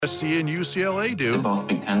USC and UCLA do. They're both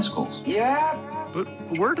Big Ten schools. Yeah. But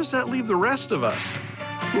where does that leave the rest of us?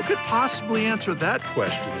 Who could possibly answer that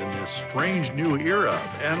question in this strange new era of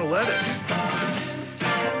analytics?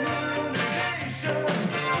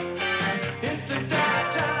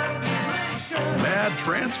 Mad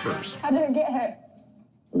transfers. How did it get hit?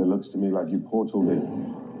 Well, it looks to me like you portaled in.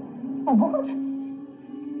 A what?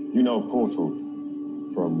 You know, portal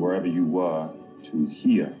from wherever you were to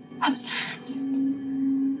here. What's that?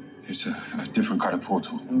 It's a different kind of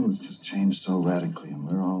portal. It's just changed so radically, and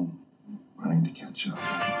we're all running to catch up.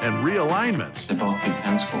 And realignments. They're both Big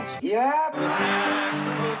Ten schools. Yeah.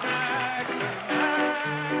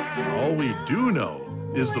 All we do know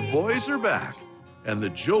is the boys are back, and the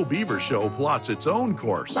Joe Beaver Show plots its own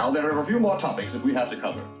course. Now, there are a few more topics that we have to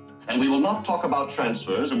cover. And we will not talk about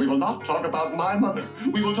transfers, and we will not talk about my mother.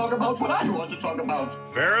 We will talk about what I want to talk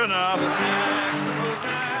about. Fair enough.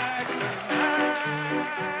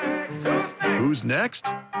 Who's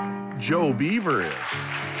next? Joe Beaver is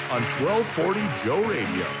on 1240 Joe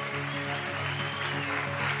Radio.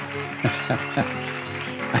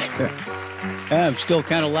 I'm still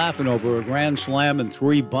kind of laughing over a grand slam and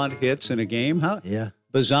 3 bunt hits in a game. Huh? Yeah.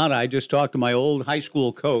 Bazana, I just talked to my old high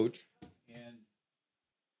school coach. And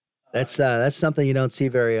That's something you don't see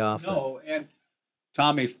very often. no, and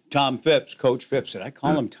Tom Phipps, Coach Phipps. Did I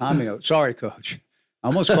call him Tommy? Oh, sorry, Coach. I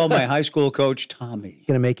almost called my high school coach Tommy. He's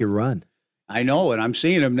going to make you run. I know, and I'm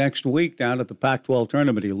seeing him next week down at the Pac-12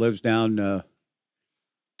 tournament. He lives down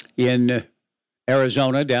in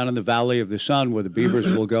Arizona, down in the Valley of the Sun, where the Beavers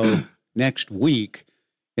will go next week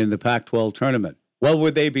in the Pac-12 tournament. Well,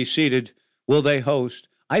 would they be seated? Will they host?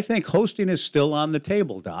 I think hosting is still on the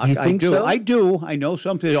table, Doc. You think so? I do. I know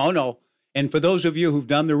something. Oh, no. And for those of you who've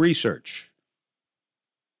done the research,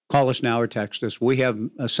 call us now or text us. We have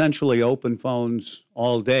essentially open phones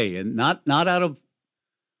all day, and not out of.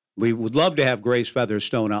 We would love to have Grace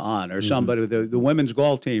Featherstone on or somebody. The women's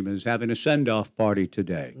golf team is having a send-off party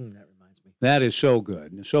today. That reminds me. That is so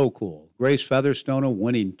good and so cool. Grace Featherstone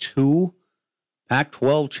winning 2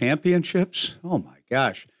 Pac-12 championships. Oh, my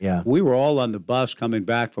gosh. Yeah. We were all on the bus coming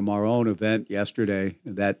back from our own event yesterday,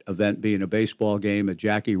 that event being a baseball game at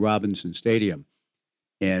Jackie Robinson Stadium,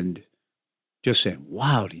 and just saying,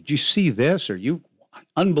 wow, did you see this?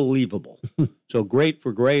 Unbelievable. So great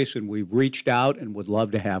for Grace, and we've reached out and would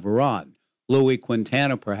love to have her on. Louis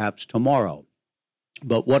Quintana perhaps tomorrow.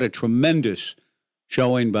 But what a tremendous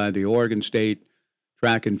showing by the Oregon State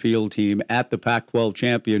track and field team at the Pac-12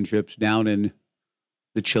 championships down in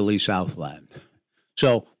the chilly Southland.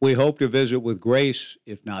 So we hope to visit with Grace,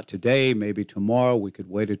 if not today, maybe tomorrow. We could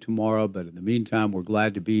wait it tomorrow, but in the meantime, we're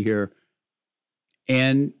glad to be here.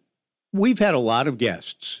 And we've had a lot of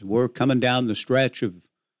guests. We're coming down the stretch of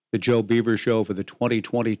the Joe Beaver Show for the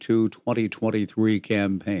 2022-2023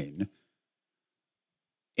 campaign.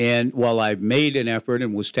 And while I've made an effort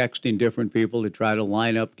and was texting different people to try to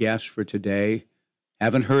line up guests for today,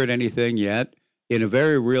 haven't heard anything yet. In a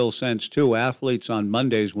very real sense, too, athletes on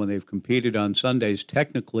Mondays, when they've competed on Sundays,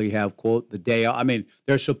 technically have, quote, the day off. I mean,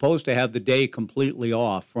 they're supposed to have the day completely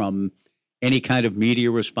off from any kind of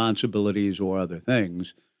media responsibilities or other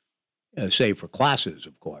things. Save for classes,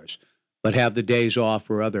 of course, but have the days off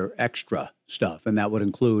for other extra stuff, and that would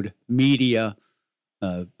include media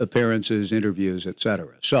appearances, interviews,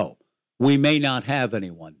 etc. So we may not have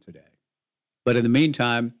anyone today. But in the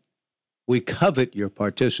meantime, we covet your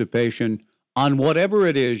participation on whatever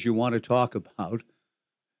it is you want to talk about.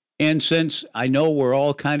 And since I know we're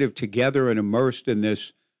all kind of together and immersed in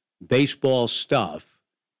this baseball stuff,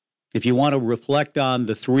 if you want to reflect on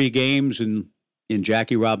the 3 games in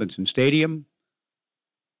Jackie Robinson Stadium,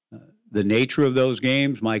 the nature of those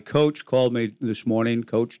games. My coach called me this morning,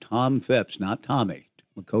 Coach Tom Phipps, not Tommy.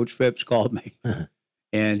 Coach Phipps called me,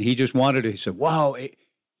 and he just he said, wow,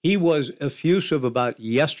 he was effusive about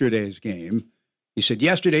yesterday's game. He said,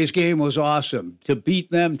 yesterday's game was awesome. To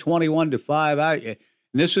beat them 21-5. And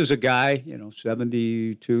this is a guy,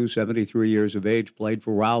 72, 73 years of age, played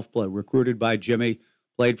for Ralph, recruited by Jimmy,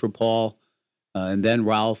 played for Paul. And then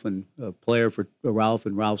Ralph, and a player for Ralph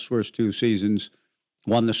in Ralph's first 2 seasons,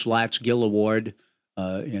 won the Slats Gill Award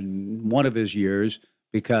in one of his years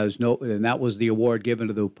and that was the award given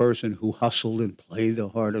to the person who hustled and played the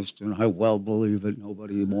hardest. And I well believe it.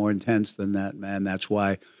 Nobody more intense than that man. That's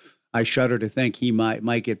why I shudder to think he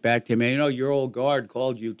might get back to me. Your old guard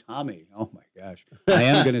called you Tommy. Oh my gosh! I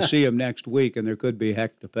am going to see him next week, and there could be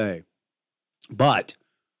heck to pay. But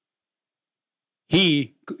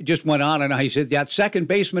he just went on, and he said, that second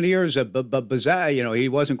baseman here is a bizarre. He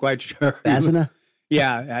wasn't quite sure. Bazana?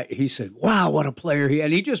 Yeah, he said, wow, what a player.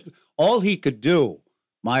 And he just, all he could do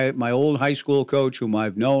My old high school coach, whom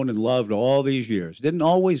I've known and loved all these years, didn't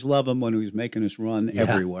always love him when he was making us run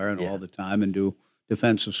everywhere and all the time and do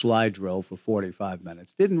defensive slide drill for 45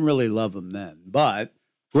 minutes. Didn't really love him then, but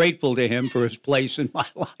grateful to him for his place in my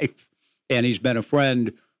life. And he's been a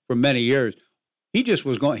friend for many years. He just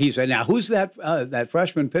was going. He said, "Now, who's that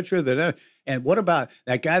freshman pitcher that? And what about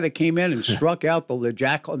that guy that came in and struck out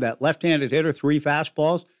that left-handed hitter 3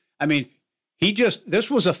 fastballs? I mean,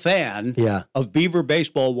 this was a fan of Beaver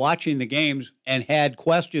baseball watching the games and had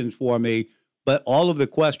questions for me, but all of the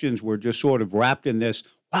questions were just sort of wrapped in this.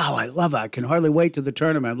 Wow, I love it. I can hardly wait to the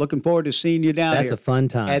tournament. I'm looking forward to seeing you down here. That's a fun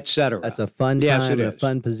time, et cetera. That's a fun time and a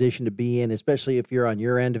fun position to be in, especially if you're on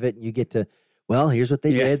your end of it and you get to. Well, here's what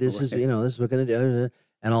they did. This is, this is what we're going to do,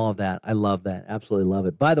 and all of that. I love that. Absolutely love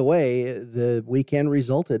it. By the way, the weekend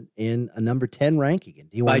resulted in a number 10 ranking in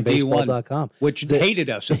D1Baseball.com. Which hated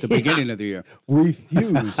us at the beginning of the year.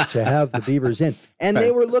 Refused to have the Beavers in. And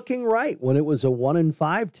they were looking right when it was a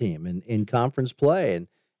 1-5 team in conference play,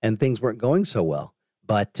 and things weren't going so well.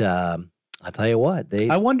 But I'll tell you what,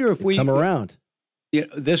 I wonder if we come around.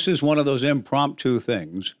 This is one of those impromptu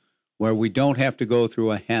things where we don't have to go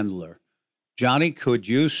through a handler. Johnny, could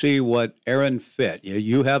you see what Aaron Fitt?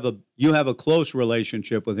 You have a close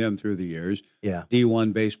relationship with him through the years. Yeah.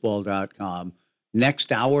 D1Baseball.com.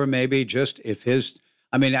 Next hour, maybe just if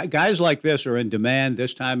guys like this are in demand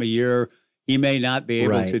this time of year. He may not be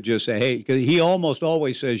able to just say, hey, because he almost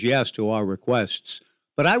always says yes to our requests.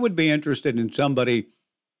 But I would be interested in somebody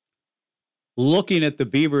looking at the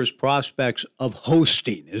Beavers' prospects of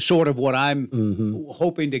hosting is sort of what I'm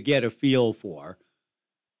hoping to get a feel for.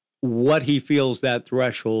 What he feels that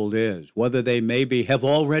threshold is, whether they maybe have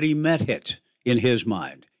already met it in his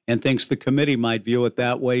mind and thinks the committee might view it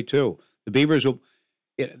that way too. The Beavers,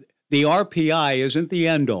 the RPI isn't the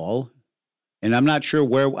end all, and I'm not sure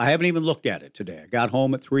where. I haven't even looked at it today. I got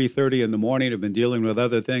home at 3:30 in the morning. I've been dealing with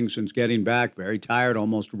other things since getting back. Very tired,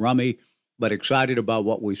 almost rummy, but excited about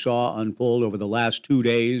what we saw unfold over the last 2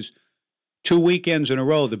 days. 2 weekends in a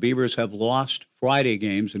row, the Beavers have lost Friday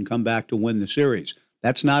games and come back to win the series.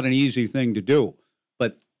 That's not an easy thing to do,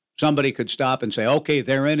 but somebody could stop and say, okay,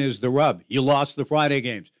 therein is the rub. You lost the Friday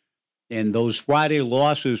games. And those Friday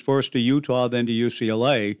losses, first to Utah, then to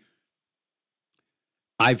UCLA,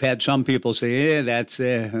 I've had some people say, that's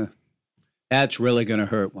really going to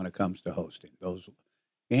hurt when it comes to hosting.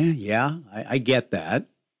 I get that.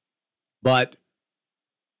 But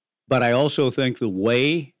I also think the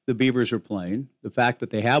way the Beavers are playing, the fact that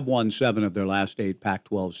they have won 7 of their last 8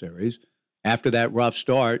 Pac-12 series, after that rough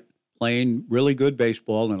start, playing really good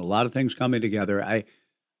baseball and a lot of things coming together, I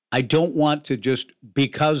don't want to just,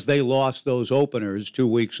 because they lost those openers 2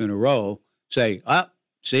 weeks in a row, say,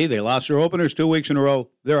 see, they lost their openers 2 weeks in a row.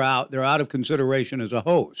 They're out. They're out of consideration as a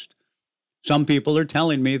host. Some people are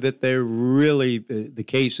telling me that they're really, the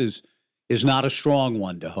case is not a strong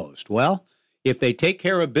one to host. Well, if they take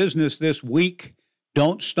care of business this week,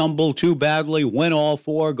 don't stumble too badly, win all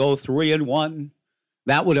 4, go 3-1,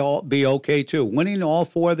 that would all be okay, too. Winning all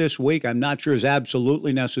 4 this week, I'm not sure is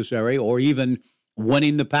absolutely necessary, or even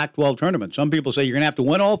winning the Pac-12 tournament. Some people say you're going to have to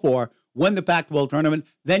win all 4, win the Pac-12 tournament,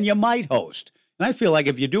 then you might host. And I feel like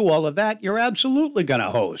if you do all of that, you're absolutely going to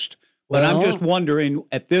host. But I'm just wondering,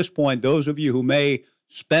 at this point, those of you who may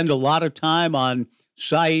spend a lot of time on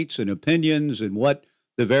sites and opinions and what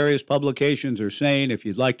the various publications are saying, if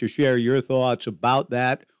you'd like to share your thoughts about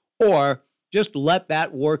that, or just let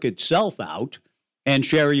that work itself out, and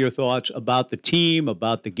share your thoughts about the team,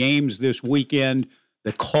 about the games this weekend,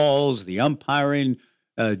 the calls, the umpiring,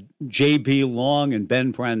 J.B. Long and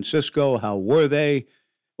Ben Francisco, how were they?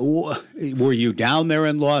 Were you down there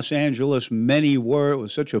in Los Angeles? Many were. It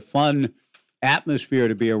was such a fun atmosphere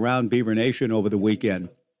to be around Beaver Nation over the weekend.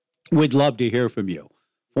 We'd love to hear from you.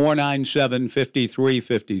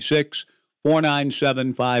 497-5356,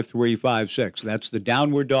 497-5356. That's the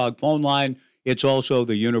Downward Dog phone line. It's also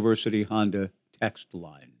the University Honda text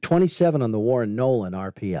line. 27 on the Warren Nolan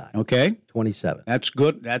RPI. Okay. 27. That's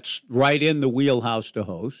good. That's right in the wheelhouse to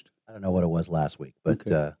host. I don't know what it was last week,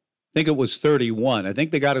 but I think it was 31. I think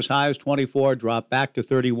they got as high as 24, dropped back to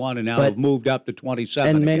 31, and now have moved up to 27.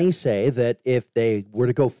 And again. Many say that if they were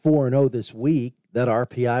to go 4-0 this week, that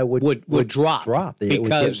RPI would drop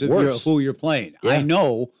because of who you're playing. Yeah. I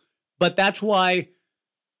know, but that's why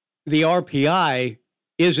the RPI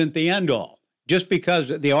isn't the end all. Just because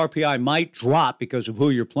the RPI might drop because of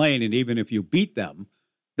who you're playing, and even if you beat them,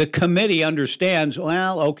 the committee understands,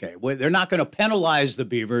 well, okay, they're not going to penalize the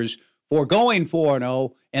Beavers for going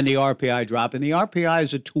 4-0 and the RPI drop. And the RPI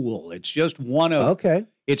is a tool. It's just one of. Okay.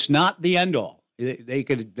 It's not the end all. They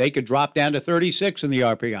could drop down to 36 in the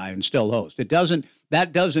RPI and still host. It doesn't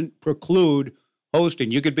that doesn't preclude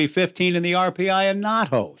hosting. You could be 15 in the RPI and not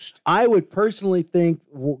host. I would personally think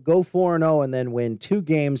we'll go 4-0 and then win 2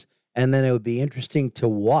 games, and then it would be interesting to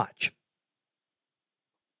watch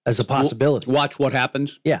as a possibility. Watch what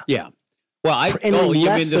happens? Yeah. Yeah. Well, you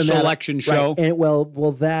mean the selection show? Right. And well,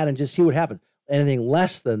 that and just see what happens. Anything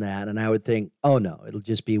less than that, and I would think, oh, no, it'll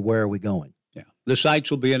just be where are we going? Yeah. The sites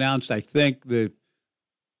will be announced, I think, the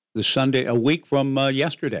Sunday, a week from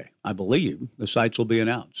yesterday, I believe. The sites will be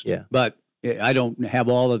announced. Yeah. But I don't have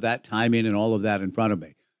all of that timing and all of that in front of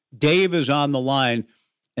me. Dave is on the line,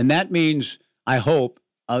 and that means, I hope,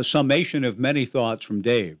 a summation of many thoughts from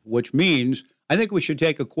Dave, which means I think we should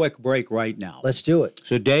take a quick break right now. Let's do it.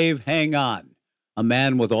 So, Dave, hang on. A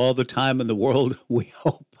man with all the time in the world, we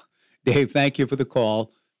hope. Dave, thank you for the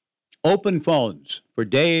call. Open phones for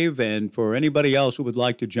Dave and for anybody else who would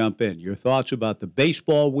like to jump in. Your thoughts about the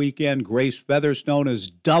baseball weekend. Grace Featherstone is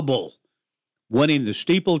double winning the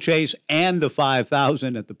steeplechase and the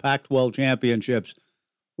 5,000 at the Pac-12 championships.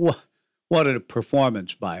 What a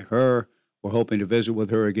performance by her. We're hoping to visit with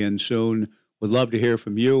her again soon. Would love to hear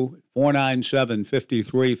from you.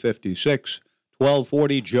 497-5356,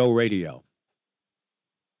 1240 Joe Radio.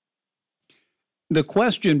 The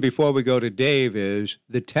question before we go to Dave is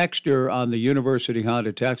the texter on the University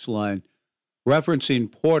Honda text line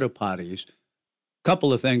referencing porta potties.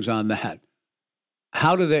 Couple of things on that.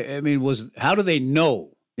 How do they know?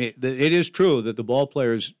 It is true that the ball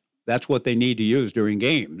players, that's what they need to use during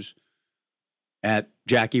games at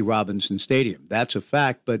Jackie Robinson Stadium. That's a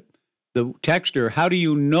fact. But the texter, how do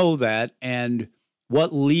you know that? And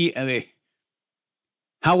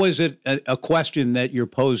how is it a question that you're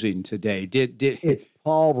posing today? It's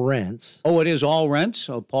Paul Rentz. Oh, it is all Rentz?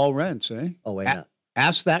 Oh, Paul Rentz, eh? Oh, wait.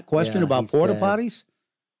 Ask that question about porta potties?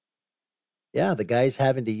 Yeah, the guy's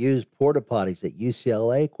having to use porta potties at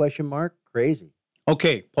UCLA, ? Crazy.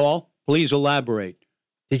 Okay, Paul, please elaborate.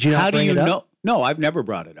 Did you not bring it up? Know? No, I've never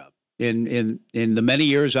brought it up. In the many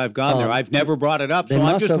years I've gone there, I've never brought it up. So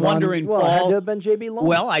I'm just wondering, Paul. It had to have been J.B. Long.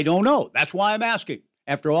 Well, I don't know. That's why I'm asking.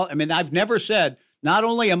 After all, I've never said, not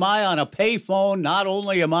only am I on a payphone, not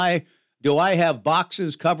only do I have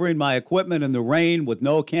boxes covering my equipment in the rain with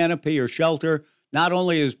no canopy or shelter, not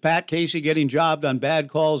only is Pat Casey getting jobbed on bad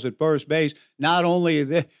calls at first base, not only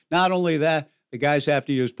that, the guys have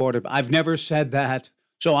to use porta. I've never said that.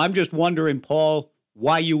 So I'm just wondering, Paul,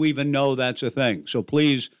 why you even know that's a thing. So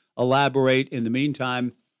please elaborate. In the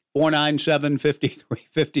meantime,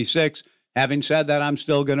 497-5356. Having said that, I'm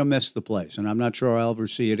still going to miss the place, and I'm not sure I'll ever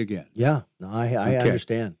see it again. Yeah, no, I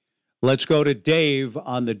understand. Let's go to Dave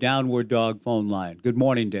on the Downward Dog phone line. Good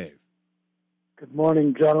morning, Dave. Good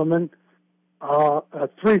morning, gentlemen.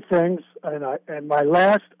 3 things, and my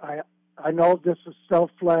last, I know this is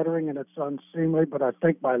self-flattering and it's unseemly, but I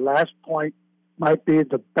think my last point might be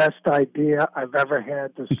the best idea I've ever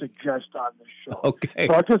had to suggest on the show. Okay.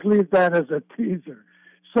 So I'll just leave that as a teaser.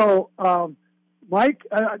 So, Mike,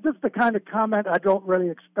 this is the kind of comment I don't really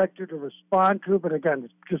expect you to respond to, but again,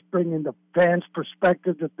 it's just bringing the fans'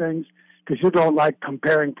 perspective to things because you don't like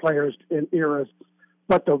comparing players in eras.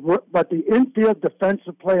 But the infield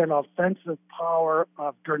defensive play and offensive power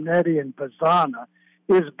of Dernetti and Bazzana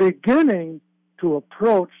is beginning to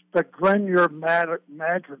approach the Grenier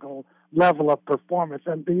Madrigal level of performance.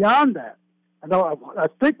 And beyond that, I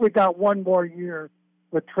think we got one more year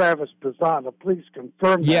with Travis Bazzana. Please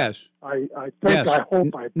confirm that. Yes. I think, yes. I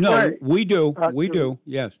hope, I pray. No, we do. We do.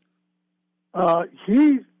 Yes.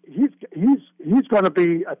 He's going to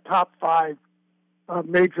be a top 5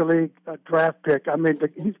 major league draft pick.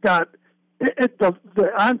 He's got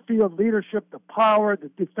the on-field leadership, the power, the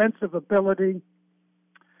defensive ability.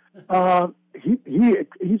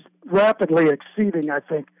 He's rapidly exceeding, I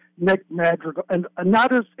think, Nick Madrigal, and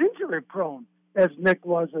not as injury prone as Nick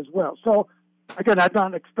was as well. So, again, I'm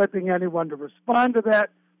not expecting anyone to respond to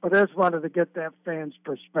that, but I just wanted to get that fan's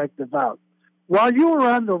perspective out. While you were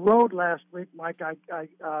on the road last week, Mike, I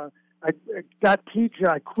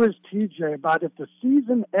quizzed TJ about if the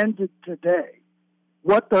season ended today,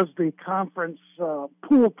 what does the conference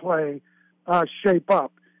pool play shape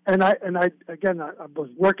up? And I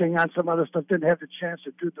was working on some other stuff, didn't have the chance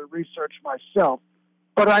to do the research myself.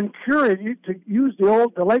 But I'm curious to use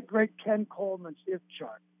the late great Ken Coleman's if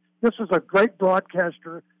chart. This is a great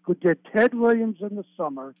broadcaster who did Ted Williams in the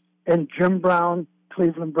summer and Jim Brown,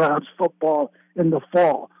 Cleveland Browns football in the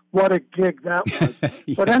fall. What a gig that was.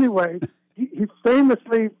 Yeah. But anyway, he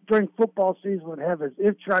famously, during football season, would have his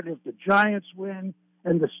if chart. If the Giants win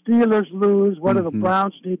and the Steelers lose, what do the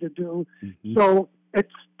Browns need to do? Mm-hmm. So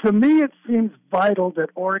to me, it seems vital that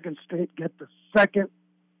Oregon State get the second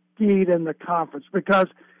seed in the conference, because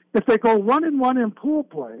if they go 1-1 in pool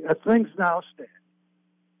play, as things now stand,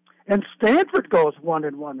 and Stanford goes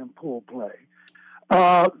 1-1 in pool play,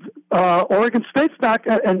 Oregon State's not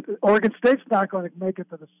going to make it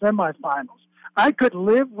to the semifinals. I could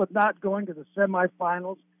live with not going to the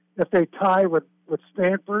semifinals if they tie with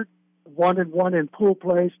Stanford 1-1 in pool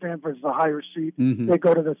play. Stanford's the higher seed. Mm-hmm. They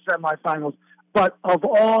go to the semifinals. But of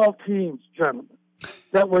all teams, gentlemen,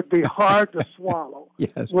 that would be hard to swallow.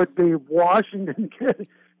 Yes. Would be Washington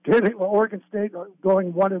getting Oregon State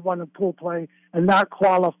going 1-1 in pool play and not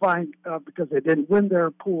qualifying because they didn't win their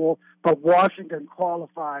pool, but Washington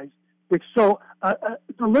qualifies. So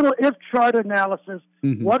the little if chart analysis,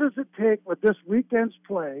 mm-hmm. what does it take with this weekend's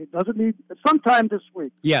play? Doesn't need sometime this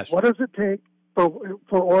week. Yes. What does it take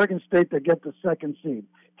for Oregon State to get the second seed?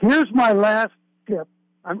 Here's my last tip.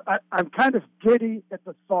 I'm kind of giddy at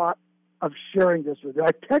the thought of sharing this with you.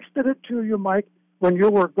 I texted it to you, Mike, when you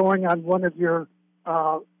were going on one of your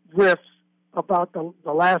riffs about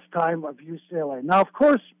the last time of UCLA. Now, of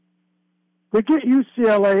course, we get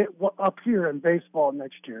UCLA up here in baseball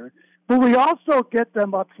next year, but we also get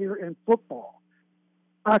them up here in football.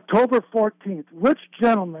 October 14th, which,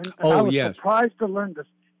 gentlemen, and I was surprised to learn this,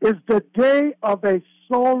 is the day of a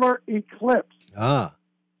solar eclipse. That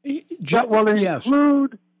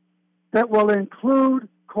will include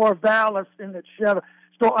Corvallis in its shadow.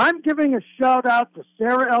 So I'm giving a shout out to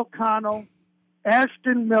Sarah Elcano,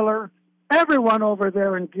 Ashton Miller, everyone over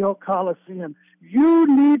there in Gill Coliseum. You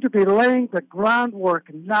need to be laying the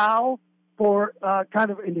groundwork now for kind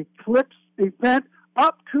of an eclipse event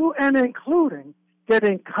up to and including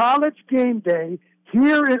getting College Game Day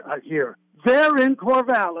there in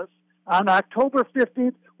Corvallis on October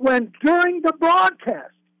 15th, when during the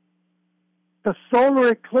broadcast the solar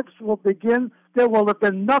eclipse will begin. There will have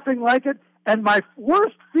been nothing like it. And my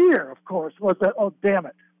worst fear, of course, was that, oh, damn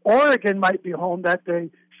it, Oregon might be home that day.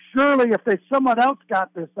 Surely if someone else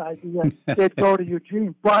got this idea, they'd go to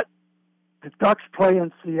Eugene. But the Ducks play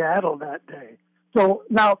in Seattle that day. So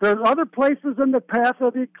now there's other places in the path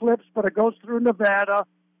of the eclipse, but it goes through Nevada.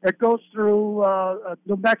 It goes through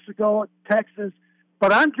New Mexico, Texas.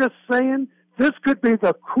 But I'm just saying, this could be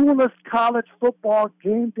the coolest college football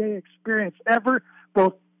game day experience ever,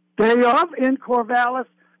 both day of in Corvallis,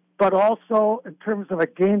 but also in terms of a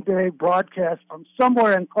game day broadcast from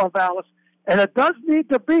somewhere in Corvallis. And it does need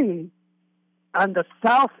to be on the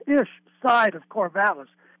south-ish side of Corvallis,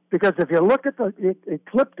 because if you look at the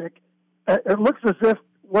ecliptic, it looks as if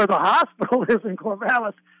where the hospital is in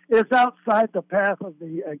Corvallis is outside the path of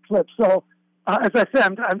the eclipse. So, as I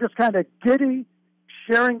said, I'm just kind of giddy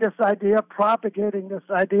sharing this idea, propagating this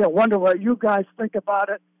idea. I wonder what you guys think about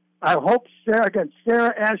it. I hope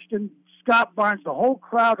Sarah Ashton, Scott Barnes, the whole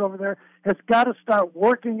crowd over there has got to start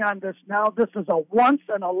working on this now. This is a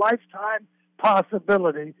once-in-a-lifetime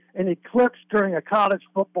possibility, an eclipse during a college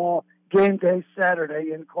football game day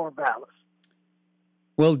Saturday in Corvallis.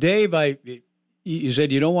 Well, Dave, you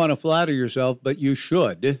said you don't want to flatter yourself, but you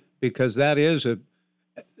should, because that is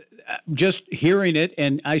just hearing it,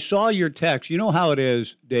 and I saw your text. You know how it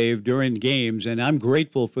is, Dave, during games, and I'm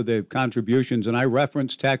grateful for the contributions, and I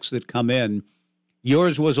reference texts that come in.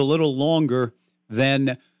 Yours was a little longer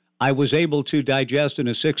than I was able to digest in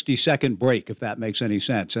a 60-second break, if that makes any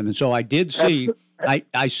sense. And so I did see,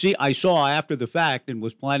 I saw after the fact and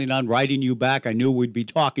was planning on writing you back. I knew we'd be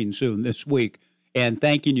talking soon this week, and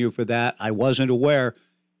thanking you for that. I wasn't aware.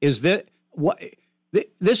 Is that what?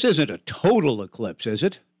 This isn't a total eclipse, is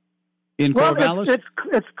it? In Corvallis?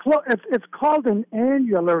 It's called an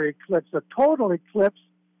annular eclipse. A total eclipse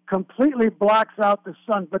completely blocks out the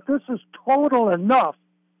sun, but this is total enough.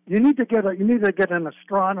 You need to get an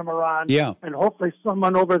astronomer on, and hopefully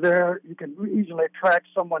someone over there, you can easily track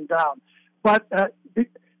someone down. But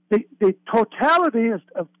the totality is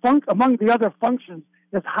among the other functions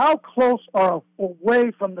is how close or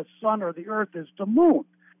away from the sun or the earth is the moon.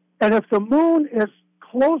 And if the moon is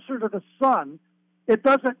closer to the sun, it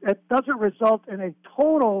doesn't result in a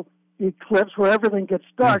total eclipse where everything gets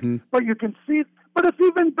dark, but you can see. But it's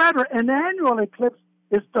even better. An annual eclipse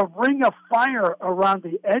is the ring of fire around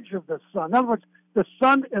the edge of the sun. In other words, the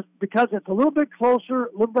sun is, because it's a little bit closer,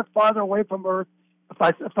 a little bit farther away from Earth.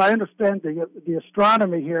 If I understand the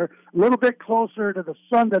astronomy here, a little bit closer to the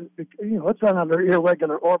sun than it's on an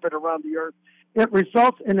irregular orbit around the Earth. It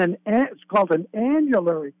results in it's called an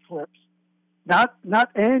annular eclipse. Not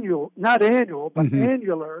annual, but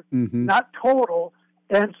annular, not total.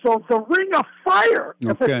 And so the ring of fire,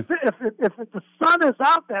 if the sun is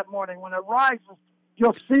out that morning when it rises,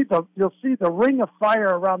 you'll see the ring of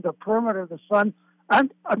fire around the perimeter of the sun.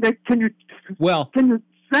 Can you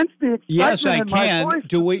sense the excitement Yes, I in my can.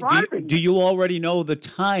 voice Do you already know the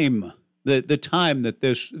time? The time that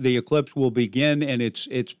the eclipse will begin and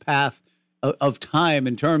its path of time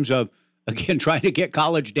in terms of, again, trying to get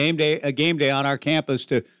college game day on our campus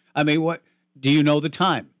to. I mean, what do you know the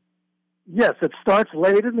time? Yes, it starts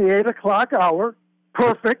late in the 8 o'clock hour.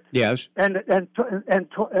 Perfect. Yes. And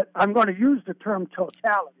I'm going to use the term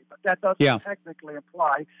totality, but that doesn't technically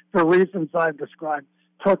apply for reasons I've described.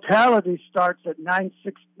 Totality starts at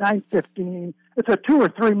 9:15. It's a 2 or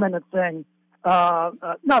 3 minute thing. Now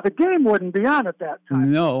the game wouldn't be on at that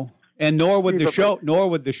time. No, and nor would the show.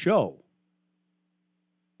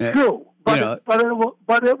 True,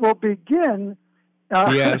 but it will begin.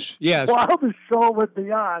 Yes. While the show would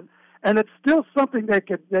be on, and it's still something they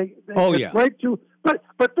could break to.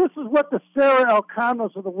 But this is what the Sarah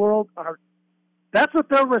Elkanos of the world are. That's what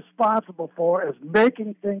they're responsible for, is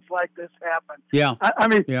making things like this happen. Yeah. I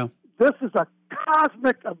mean, this is a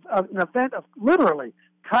cosmic an event of literally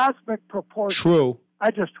cosmic proportions. True.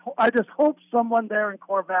 I just hope someone there in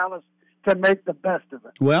Corvallis can make the best of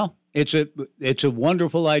it. Well, it's a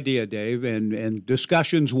wonderful idea, Dave, and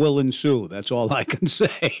discussions will ensue. That's all I can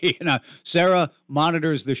say. Sarah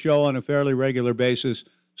monitors the show on a fairly regular basis,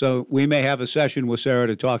 so we may have a session with Sarah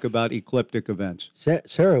to talk about ecliptic events.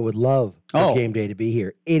 Sarah would love for Game Day to be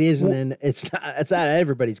here. It isn't it's not out of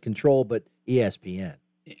everybody's control, but ESPN.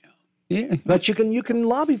 Yeah. But you can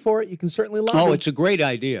lobby for it. You can certainly lobby. Oh, it's a great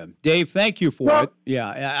idea, Dave. Thank you for it.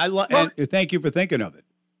 Yeah, and thank you for thinking of it.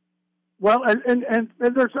 Well, and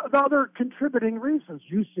there's other contributing reasons.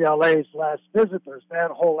 UCLA's last visitors,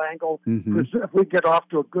 that whole angle. Mm-hmm. If we get off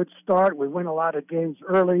to a good start, we win a lot of games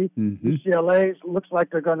early. Mm-hmm. UCLA's looks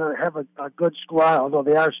like they're going to have a good squad, although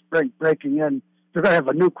they are breaking in. They're going to have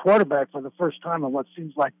a new quarterback for the first time in what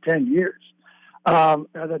seems like 10 years.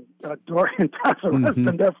 Dorian Thompson has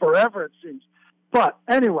been there forever, it seems. But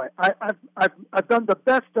anyway, I've done the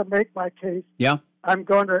best to make my case. Yeah. I'm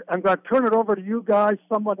going to turn it over to you guys,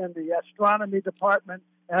 someone in the astronomy department,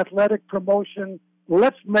 athletic promotion.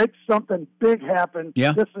 Let's make something big happen.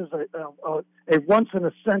 Yeah. This is a once in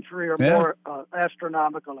a century or more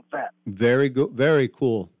astronomical event. Very good. Very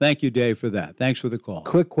cool. Thank you, Dave, for that. Thanks for the call.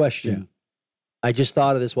 Quick question. Yeah. I just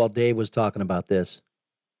thought of this while Dave was talking about this.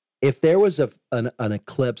 If there was an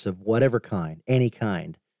eclipse of whatever kind, any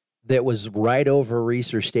kind, that was right over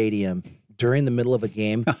Reser Stadium during the middle of a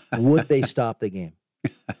game, would they stop the game?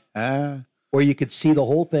 Or you could see the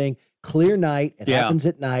whole thing, clear night, it happens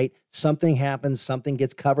at night, something happens, something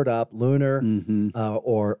gets covered up, lunar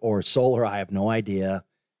or solar, I have no idea,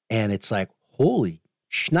 and it's like, holy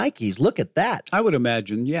shnikes, look at that. I would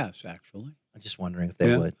imagine, yes, actually. I'm just wondering if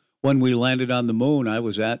they would. When we landed on the moon, I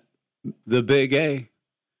was at the Big A.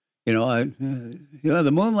 The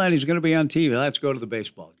moon landing is going to be on TV. Let's go to the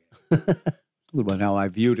baseball game. About how I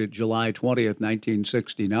viewed it July 20th,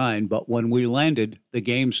 1969. But when we landed, the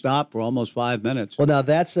game stopped for almost 5 minutes. Well, now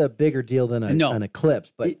that's a bigger deal than an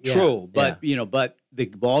eclipse. But true. But but the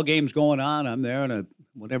ball game's going on. I'm there on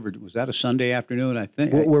was that a Sunday afternoon? I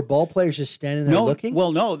think. Were ball players just standing there looking?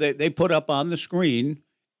 Well, no. They put up on the screen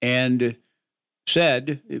and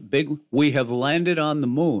said, "We have landed on the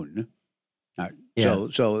moon."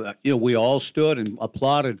 So we all stood and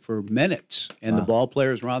applauded for minutes, and the ball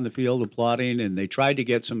players were on the field applauding, and they tried to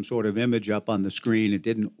get some sort of image up on the screen. It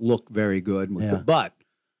didn't look very good, but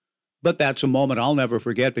that's a moment I'll never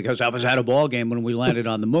forget because I was at a ball game when we landed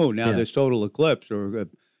on the moon. Now this total eclipse or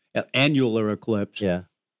annular eclipse,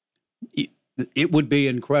 it would be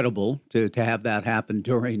incredible to have that happen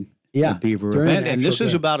during the Beaver event, and this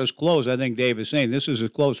is about as close. I think Dave is saying this is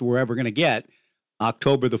as close as we're ever going to get.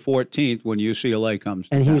 October the 14th when UCLA comes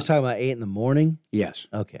to And he town. was talking about 8 in the morning? Yes.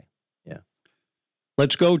 Okay. Yeah.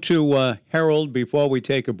 Let's go to Harold before we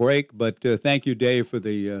take a break, but thank you, Dave, for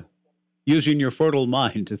the using your fertile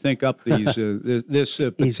mind to think up these this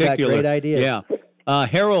particular. He's got great ideas. Yeah.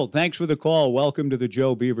 Harold, thanks for the call. Welcome to the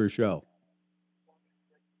Joe Beaver Show.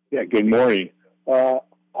 Yeah, good morning. I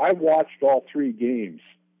watched all 3 games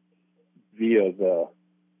via the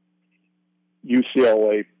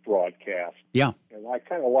UCLA broadcast. Yeah. And I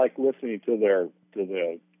kind of like listening to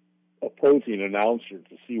the opposing announcer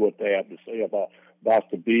to see what they have to say about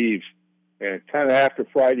the Beavs. And kind of after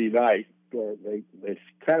Friday night, they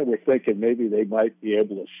kind of were thinking maybe they might be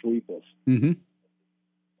able to sweep us. Mm-hmm.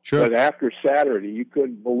 Sure. But after Saturday, you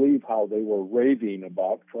couldn't believe how they were raving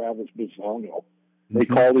about Travis Bizzano. They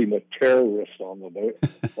called him a terrorist on the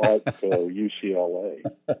UCLA,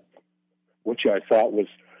 which I thought was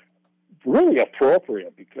really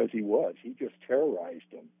appropriate because he just terrorized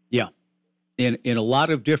them. Yeah, in a lot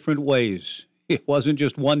of different ways. It wasn't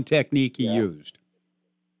just one technique he used.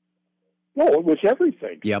 No, it was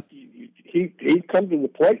everything. Yep. He'd come to the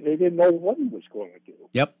plate, and they didn't know what he was going to do.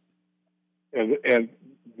 Yep. And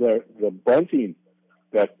the bunting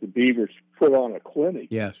that the Beavers put on a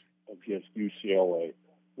clinic against UCLA,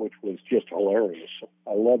 which was just hilarious.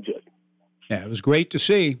 I loved it. Yeah, it was great to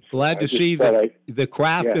see. Glad to see that the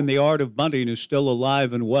craft and the art of bunting is still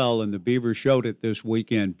alive and well, and the Beavers showed it this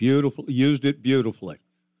weekend. Beautiful, used it beautifully.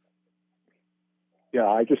 Yeah,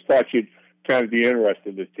 I just thought you'd kind of be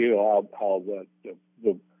interested to see how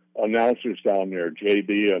the announcers down there,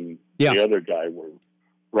 JB and the other guy, were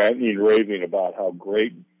ranting and raving about how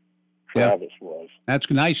great Travis was. That's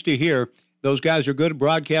nice to hear. Those guys are good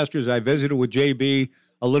broadcasters. I visited with JB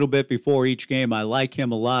a little bit before each game. I like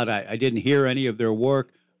him a lot. I didn't hear any of their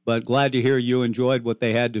work, but glad to hear you enjoyed what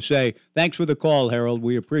they had to say. Thanks for the call, Harold.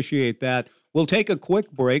 We appreciate that. We'll take a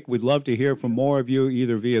quick break. We'd love to hear from more of you,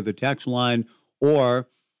 either via the text line or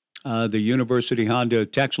the University Honda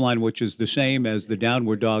text line, which is the same as the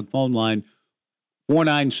Downward Dog phone line,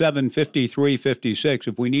 497-5356.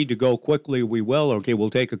 If we need to go quickly, we will. Okay,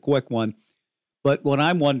 we'll take a quick one. But what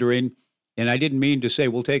I'm wondering, and I didn't mean to say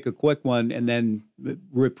we'll take a quick one and then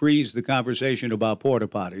reprise the conversation about porta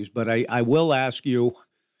potties, but I will ask you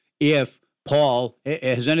if Paul,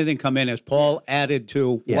 has anything come in? Has Paul added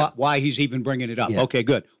to why he's even bringing it up? Yeah. Okay,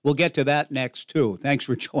 good. We'll get to that next, too. Thanks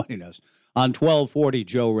for joining us on 1240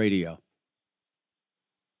 Joe Radio.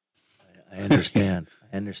 I understand.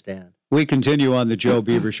 I understand. We continue on the Joe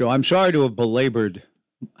Beaver Show. I'm sorry to have belabored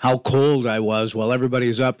how cold I was while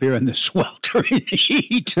everybody's up here in the sweltering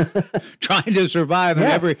heat trying to survive. And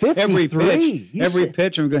every pitch,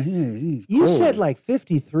 I'm going, you said like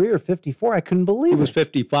 53 or 54. I couldn't believe it. It was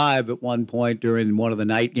 55 at one point during one of the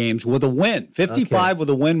night games with a wind. 55 with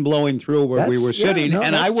a wind blowing through where we were sitting,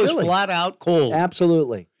 and I was flat out cold.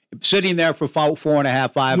 Absolutely. Sitting there for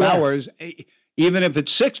 4.5, 5 hours. Even if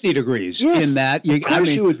it's 60 degrees in that,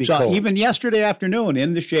 you would be cold. Even yesterday afternoon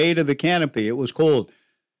in the shade of the canopy, it was cold.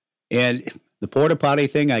 And the porta potty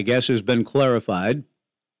thing, I guess, has been clarified.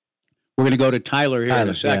 We're going to go to Tyler here in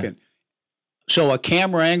a second. Yeah. So a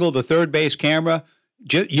camera angle, the third base camera,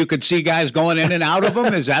 you could see guys going in and out of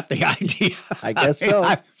them? Is that the idea? I guess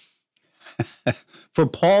so. For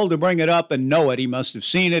Paul to bring it up and know it, he must have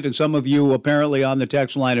seen it. And some of you apparently on the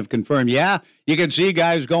text line have confirmed, you can see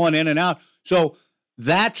guys going in and out. So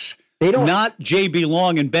that's not J.B.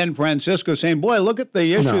 Long and Ben Francisco saying, boy, look at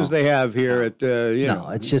the issues they have here at, No,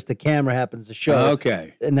 it's just the camera happens to show.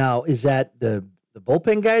 Okay. Now, is that the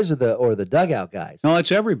bullpen guys or the dugout guys? No,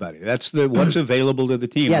 it's everybody. That's what's available to the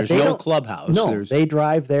team. There's no clubhouse. No, they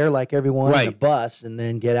drive there like everyone in a bus and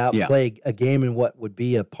then get out and play a game in what would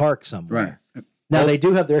be a park somewhere. Right. Now, they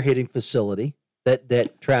do have their hitting facility that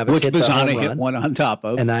Travis hit Bazzana hit one on top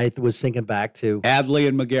of. And I was thinking back to Adley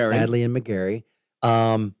and McGarry.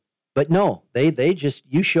 But no, they just,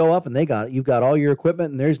 you show up and you've got all your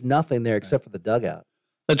equipment and there's nothing there except for the dugout.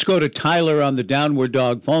 Let's go to Tyler on the Downward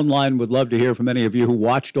Dog phone line. Would love to hear from any of you who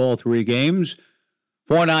watched all three games.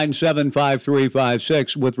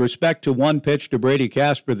 497-5356. With respect to one pitch to Brady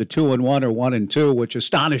Casper, the 2-1 or 1-2, which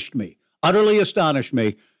astonished me, utterly astonished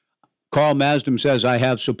me. Carl Masdam says, I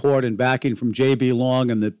have support and backing from J.B.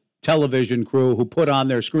 Long and the television crew who put on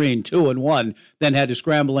their screen 2-1, then had to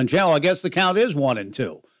scramble and yell. I guess the count is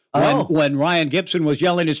 1-2. When Ryan Gibson was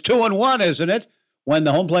yelling, it's 2-1, isn't it? When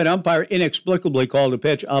the home plate umpire inexplicably called a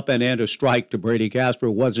pitch up and a strike to Brady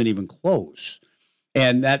Casper, wasn't even close.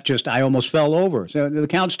 And that I almost fell over. So the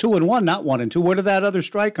count's 2-1, not 1-2. Where did that other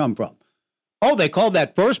strike come from? Oh, they called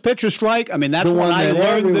that first pitch a strike? I mean, that's when I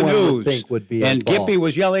learned the news. Think would be and Gippy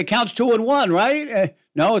was yelling, it counts 2-1, right?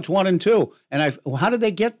 No, it's 1-2. And how did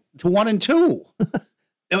they get to 1-2?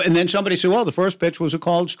 And then somebody said, well, the first pitch was a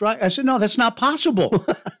called strike. I said, no, that's not possible.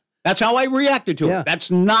 That's how I reacted to it.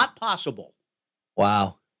 That's not possible.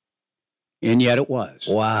 Wow. And yet it was.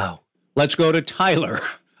 Wow. Let's go to Tyler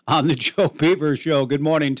on the Joe Beaver Show. Good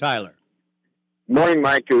morning, Tyler. Morning,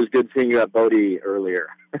 Mike. It was good seeing you at Bodie earlier.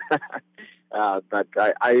 But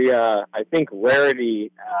I think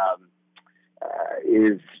rarity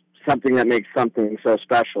is something that makes something so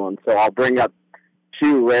special, and so I'll bring up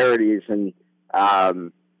two rarities, and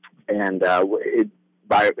in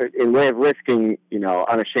way of risking,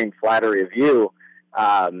 unashamed flattery of you,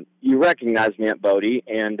 you recognize me at Bodie,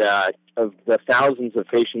 and of the thousands of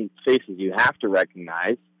faces you have to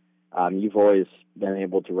recognize, you've always been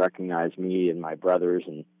able to recognize me and my brothers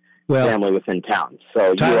and family within town.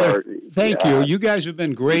 So Tyler, thank you. You guys have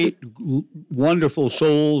been great, wonderful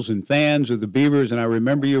souls and fans of the Beavers, and I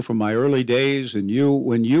remember you from my early days, and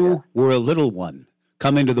when you were a little one,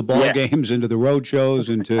 coming to the ball games, into the road shows,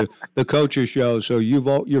 into the coaches shows. So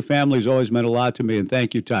your family's always meant a lot to me, and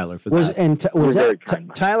thank you, Tyler, for that. And was that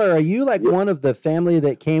Tyler? Are you like one of the family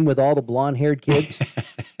that came with all the blonde-haired kids?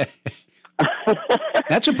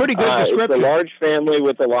 That's a pretty good description. It's a large family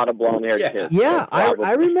with a lot of blonde-haired kids. Yeah,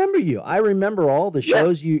 I remember you. I remember all the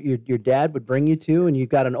shows your dad would bring you to, and you've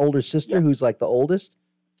got an older sister who's like the oldest.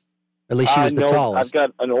 At least she was the tallest. I've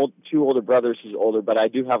got two older brothers who's older, but I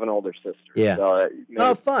do have an older sister. Yeah. So,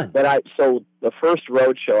 fun. But so the first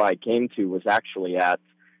road show I came to was actually at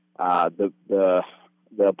the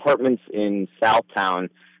apartments in Southtown.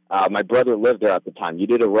 My brother lived there at the time. You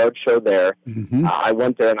did a road show there. Mm-hmm. I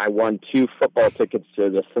went there and I won 2 football tickets to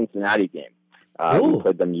the Cincinnati game. We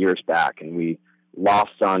played them years back, and we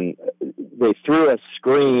lost on. They threw a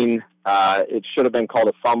screen. It should have been called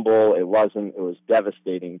a fumble. It wasn't. It was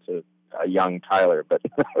devastating to a young Tyler. But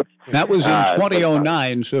that was in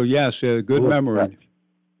 2009. So yes, good memory.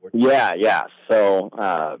 Yeah. So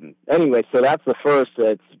anyway, so that's the first.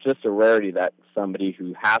 It's just a rarity that somebody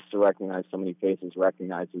who has to recognize so many faces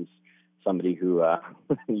recognizes somebody who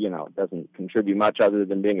doesn't contribute much other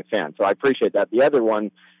than being a fan. So I appreciate that. The other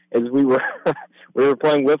one is we were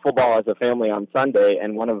playing wiffle ball as a family on Sunday,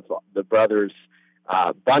 and one of the brothers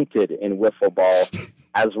bunted in wiffle ball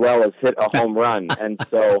as well as hit a home run, and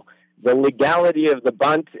so the legality of the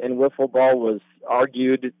bunt in wiffle ball was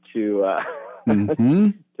argued to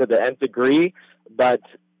to the nth degree, but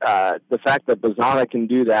the fact that Bazana can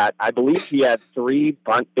do that, I believe he had 3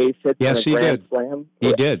 bunt base hits in a grand slam.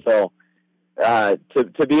 He did. So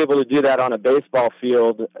to be able to do that on a baseball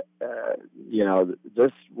field,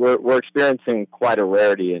 we're experiencing quite a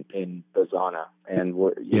rarity in Bazana, and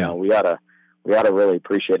we ought to really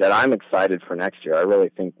appreciate it. I'm excited for next year. I really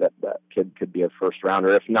think that kid could be a first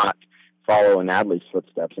rounder, if not follow in Adley's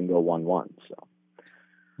footsteps and go 1-1. So.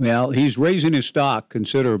 Well, he's raising his stock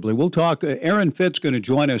considerably. We'll talk. Aaron Fitt's going to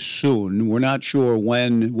join us soon. We're not sure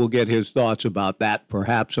when. We'll get his thoughts about that,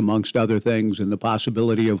 perhaps amongst other things, and the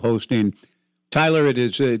possibility of hosting. Tyler,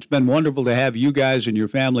 it's been wonderful to have you guys and your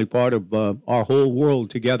family part of our whole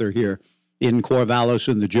world together here in Corvallis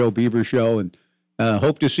and the Joe Beaver Show, and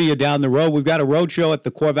hope to see you down the road. We've got a road show at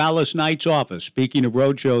the Corvallis Knights office. Speaking of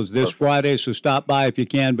road shows, this Friday, so stop by if you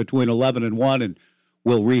can between 11 and 1, and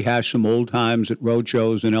we'll rehash some old times at road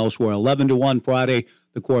shows and elsewhere. 11 to 1 Friday,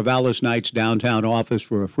 the Corvallis Knights downtown office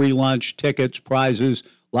for a free lunch, tickets, prizes,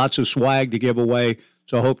 lots of swag to give away.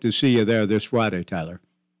 So hope to see you there this Friday, Tyler.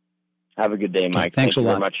 Have a good day, Mike. Thanks a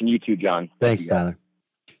lot. Very much. And you too, John. Thanks, Tyler.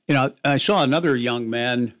 I saw another young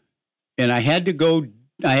man, and I had to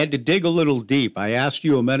dig a little deep. I asked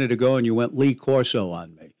you a minute ago, and you went Lee Corso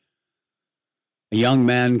on me. A young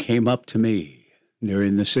man came up to me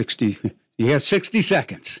during the 60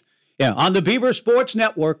 seconds. Yeah, on the Beaver Sports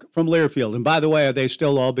Network from Learfield. And by the way, are they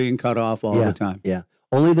still all being cut off all the time? Yeah,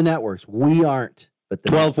 only the networks. We aren't. But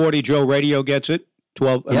 1240 Joe Radio gets it.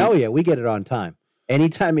 We get it on time.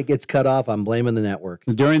 Anytime it gets cut off, I'm blaming the network.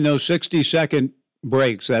 During those 60-second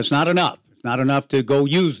breaks, that's not enough. It's not enough to go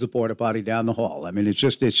use the porta potty down the hall. I mean, it's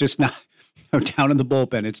just not down in the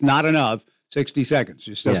bullpen. It's not enough. 60 seconds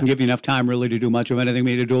just doesn't give you enough time really to do much of anything.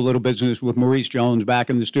 We need to do a little business with Maurice Jones back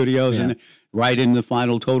in the studios and write in the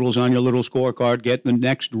final totals on your little scorecard, get the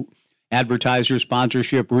next advertiser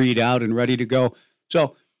sponsorship readout and ready to go.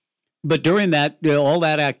 So, but during that, all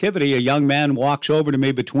that activity, a young man walks over to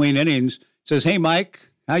me between innings, says, "Hey, Mike,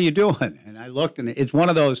 how you doing?" And I looked, and it's one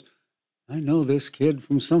of those, I know this kid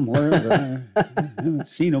from somewhere, but I haven't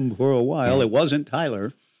seen him for a while. It wasn't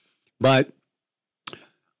Tyler, but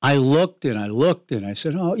I looked and I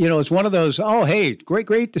said, "Oh, it's one of those, oh, hey,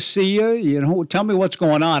 great to see you. Tell me what's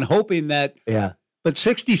going on," hoping that, but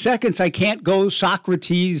 60 seconds, I can't go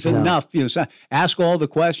Socrates enough. Ask all the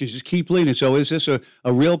questions, just keep leading. So is this a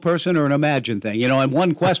real person or an imagined thing? And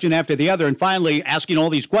one question after the other, and finally asking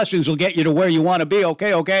all these questions will get you to where you want to be.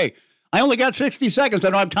 Okay. I only got 60 seconds. I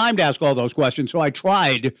don't have time to ask all those questions. So I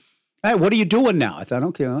tried. Hey, what are you doing now? I thought,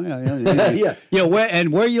 okay,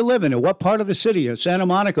 where are you living? In what part of the city? Santa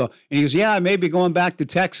Monica. And he goes, I may be going back to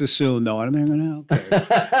Texas soon, though. And I'm thinking,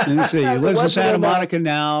 okay. Let's see. He lives in Santa Monica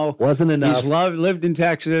now. Wasn't enough. He's lived in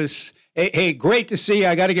Texas. Hey, great to see you.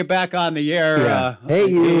 I got to get back on the air. Yeah. Hey,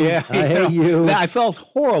 you. Hey, you. I felt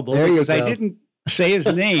horrible because I didn't say his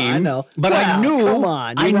name. I know. But I knew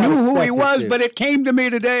I knew who he was, but it came to me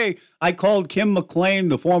today. I called Kim McLean,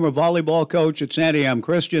 the former volleyball coach at Santiam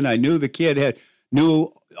Christian. I knew the kid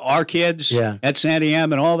knew our kids at Santiam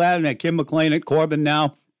and all that, and Kim McLean at Corbin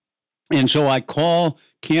now. And so I call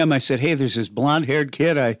Kim. I said, "Hey, there's this blonde-haired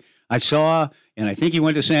kid I saw, and I think he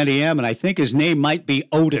went to Santiam, and I think his name might be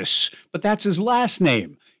Otis, but that's his last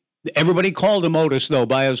name." Everybody called him Otis, though,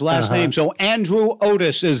 by his last name. So Andrew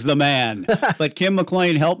Otis is the man. But Kim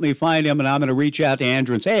McLean helped me find him, and I'm going to reach out to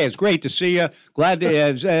Andrew and say, hey, it's great to see you. Glad to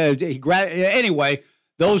anyway,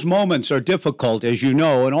 those moments are difficult, as you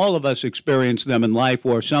know, and all of us experience them in life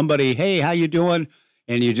where somebody, hey, how you doing?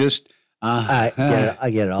 And you just... I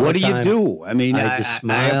get it all what the time. What do you do? I mean, I just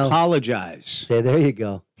smile. I apologize. Say, there you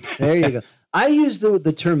go. There you go. I use the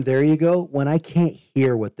term "there you go" when I can't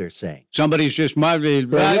hear what they're saying. Somebody's just like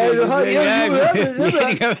in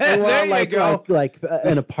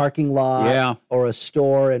a parking lot, or a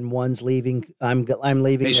store, and one's leaving. I'm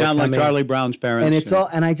leaving. They sound like Charlie Brown's parents, and it's all.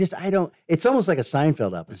 And I don't. It's almost like a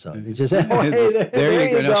Seinfeld episode. It's just there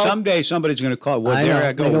you go. Now, someday somebody's going to call. Well, there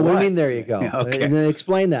I go. What do you mean? There you go. Okay. And then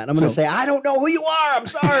explain that. And I'm going to say, I don't know who you are. I'm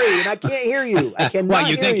sorry, and I can't hear you. I cannot.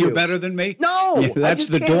 What, you think you're better than me? No, that's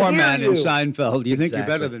the doorman in Seinfeld. You think you're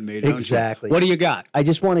better than me, don't you? What do you got? I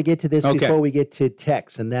just want to get to this before we get to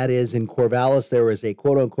text, and that is in Corvallis, there was a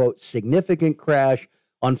quote-unquote significant crash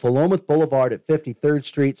on Philomath Boulevard at 53rd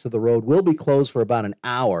Street, so the road will be closed for about an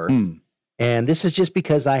hour. And this is just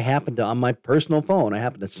because I happened to, on my personal phone, I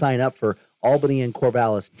happened to sign up for Albany and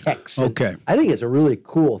Corvallis Text. Okay. I think it's a really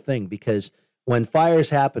cool thing because when fires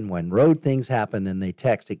happen, when road things happen, and they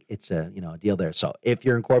text, it's a deal there. So if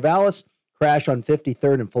you're in Corvallis, crash on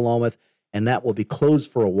 53rd and Philomath, and that will be closed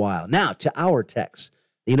for a while. Now, to our text,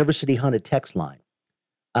 the University Honda text line.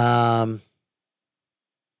 See,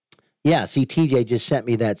 TJ just sent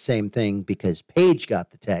me that same thing because Paige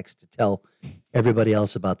got the text to tell everybody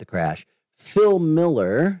else about the crash. Phil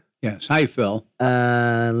Miller. Yes. Hi, Phil.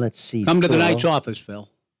 Let's see. Come to the night's office, Phil.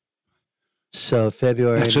 So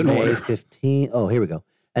February 15. Oh, here we go.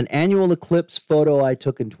 An annual eclipse photo I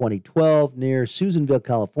took in 2012 near Susanville,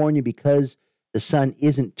 California, because the sun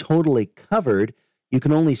isn't totally covered. You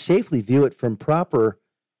can only safely view it from proper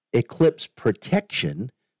eclipse protection.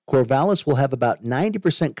 Corvallis will have about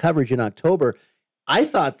 90% coverage in October. I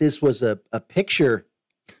thought this was a picture.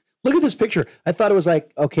 Look at this picture. I thought it was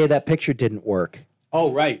like, okay, that picture didn't work.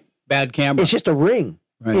 Oh, right. Bad camera. It's just a ring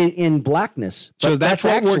in blackness. So that's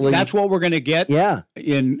what we're going to get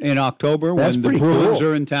in October when the Bruins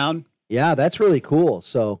are in town? Yeah, that's really cool.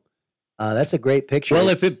 So that's a great picture. Well,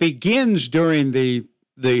 if it begins during the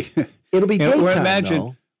it'll be daytime,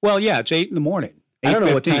 though. Well, yeah, it's 8 in the morning. I don't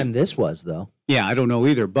know what time this was, though. Yeah, I don't know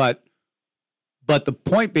either. But the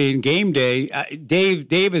point being, game day,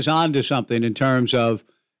 Dave is on to something in terms of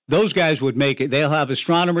those guys would make it. They'll have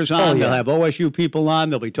astronomers on. They'll have OSU people on.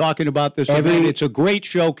 They'll be talking about this event. It's a great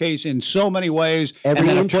showcase in so many ways. Every and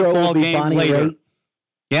then intro a football will be game Bonnie later. Raitt.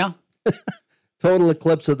 Yeah. Total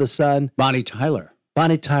eclipse of the sun. Bonnie Tyler.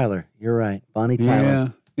 You're right. Bonnie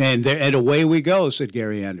Tyler. Yeah. And away we go, said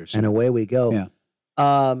Gary Anderson. And away we go.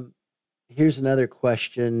 Yeah. Here's another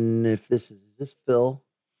question. If is this Phil?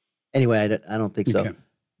 Anyway, I don't think so. Okay.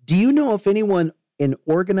 Do you know if anyone in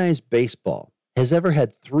organized baseball has ever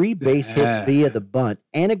had 3 base hits via the bunt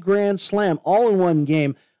and a grand slam all in one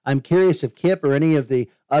game? I'm curious if Kip or any of the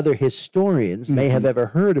other historians may have ever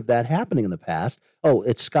heard of that happening in the past. Oh,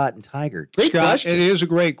 it's Scott and Tiger. Great question. It is a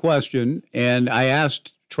great question. And I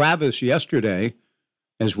asked Travis yesterday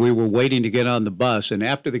as we were waiting to get on the bus. And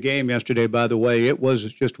after the game yesterday, by the way, it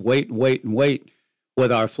was just wait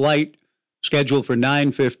with our flight scheduled for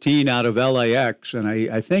 9:15 out of LAX. And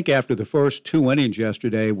I think after the first 2 innings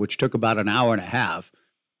yesterday, which took about an hour and a half,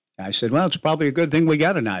 I said, well, it's probably a good thing we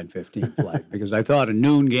got a 9:15 flight because I thought a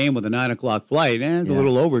noon game with a 9 o'clock flight, it's a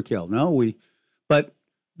little overkill. But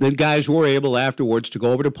the guys were able afterwards to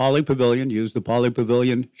go over to Pauley Pavilion, use the Pauley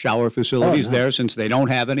Pavilion shower facilities there since they don't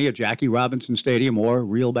have any at Jackie Robinson Stadium or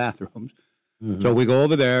real bathrooms. So we go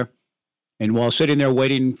over there, and while sitting there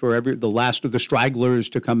waiting for the last of the stragglers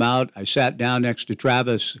to come out, I sat down next to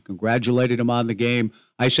Travis, congratulated him on the game.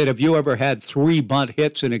 I said, have you ever had 3 bunt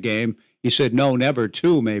hits in a game? He said, no, never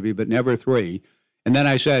 2 maybe, but never 3. And then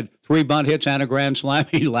I said, 3 bunt hits and a grand slam?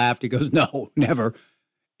 He laughed. He goes, no, never.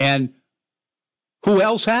 And who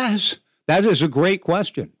else has? That is a great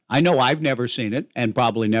question. I know I've never seen it and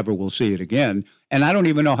probably never will see it again. And I don't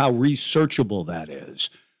even know how researchable that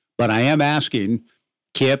is. But I am asking,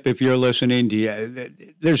 Kip, if you're listening,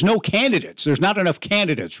 there's no candidates. There's not enough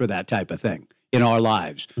candidates for that type of thing in our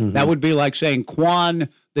lives. That would be like saying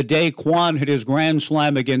the day Quan hit his grand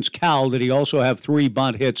slam against Cal, did he also have 3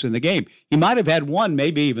 bunt hits in the game? He might have had 1,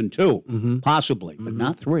 maybe even 2, possibly, but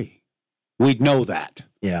not 3. We'd know that.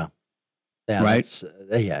 Yeah, right?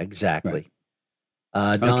 Exactly.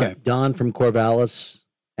 Right. Don from Corvallis,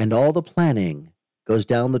 and all the planning goes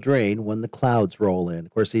down the drain when the clouds roll in.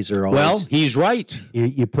 Of course, these are always... Well, he's right.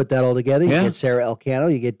 You put that all together, you get Sarah Elcano,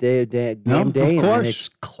 you get game day, and it's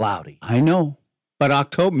cloudy. I know.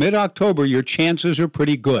 But mid-October, your chances are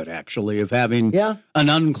pretty good, actually, of having an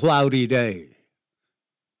uncloudy day.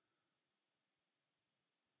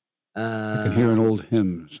 I can hear an old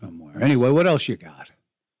hymn somewhere. Anyway, what else you got?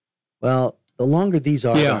 Well, the longer these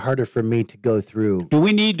are, the harder for me to go through. Do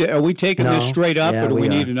we need to, are we taking this straight up, or do we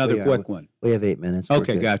need another quick one? We have 8 minutes.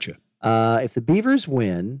 Okay, gotcha. If the Beavers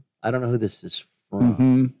win, I don't know who this is from.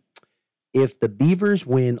 Mm-hmm. If the Beavers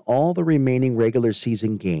win all the remaining regular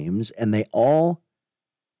season games, and they all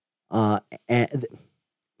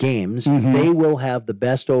games, they will have the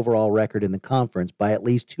best overall record in the conference by at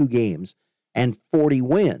least 2 games and 40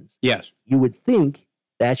 wins. Yes. You would think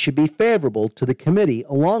that should be favorable to the committee,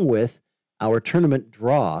 along with our tournament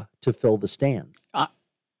draw to fill the stands. Well,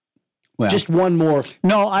 just one more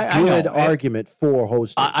good I argument for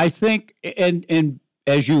hosting. I think, and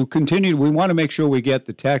as you continue, we want to make sure we get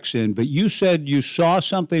the text in, but you said you saw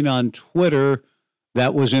something on Twitter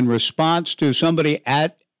that was in response to somebody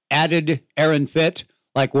added Aaron Fitt.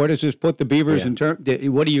 Like, where does this put the Beavers in terms?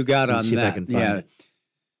 What do you got on see that? If I can find it.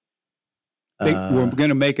 We're going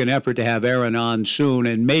to make an effort to have Aaron on soon,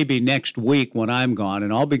 and maybe next week when I'm gone,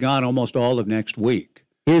 and I'll be gone almost all of next week.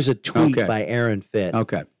 Here's a tweet by Aaron Fitt.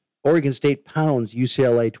 Okay. Oregon State pounds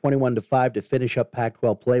UCLA 21-5 to finish up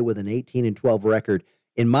Pac-12 play with an 18-12 record.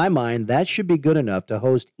 In my mind, that should be good enough to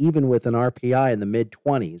host even with an RPI in the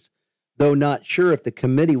mid-20s, though not sure if the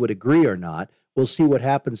committee would agree or not. We'll see what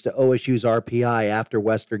happens to OSU's RPI after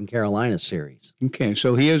Western Carolina series. Okay,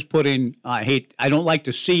 so he is putting, I don't like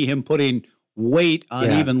to see him putting weight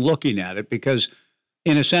on even looking at it, because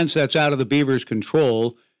in a sense that's out of the Beavers'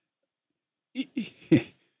 control.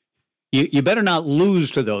 You better not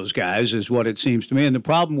lose to those guys, is what it seems to me. And the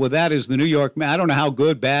problem with that is the New York, I don't know how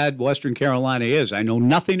good, bad Western Carolina is. I know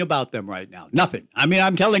nothing about them right now. Nothing. I mean,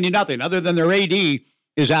 I'm telling you nothing other than their AD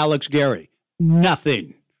is Alex Gary.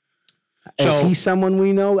 Nothing. Is he someone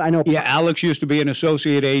we know? I know. Yeah, Alex used to be an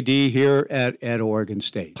associate AD here at Oregon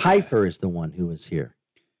State. Pfeiffer is the one who was here.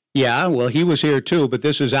 Yeah, well, he was here too, but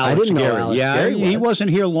this is Alex Gary. Alex Gary he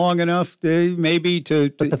wasn't here long enough maybe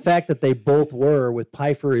to. But the fact that they both were with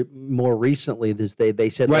Pfeiffer more recently, they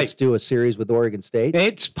said let's do a series with Oregon State.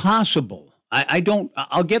 It's possible.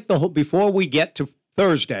 I'll get before we get to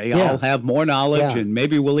Thursday. I'll have more knowledge, and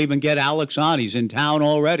maybe we'll even get Alex on. He's in town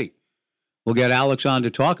already. We'll get Alex on to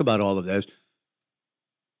talk about all of this.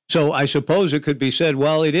 So I suppose it could be said,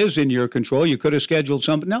 well, it is in your control. You could have scheduled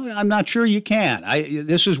something. No, I'm not sure you can.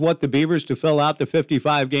 This is what the Beavers, to fill out the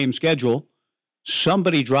 55-game schedule,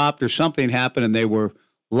 somebody dropped or something happened, and they were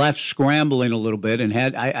left scrambling a little bit. And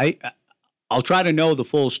I'll try to know the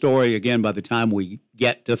full story again by the time we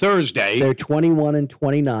get to Thursday. They're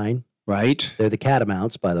 21-29. Right. They're the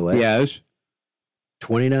Catamounts, by the way. Yes.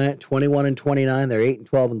 21-29. They're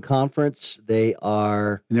 8-12 in conference. They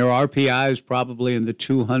are. And their RPI is probably in the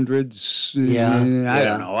 200s. Yeah. I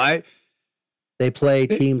don't know. They play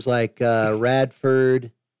teams like Radford.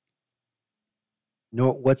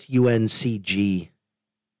 What's UNCG?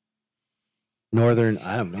 Northern.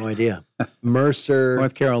 I have no idea. Mercer.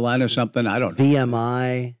 North Carolina, something. I don't know.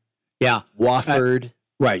 VMI. Yeah. Wofford.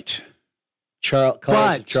 Right.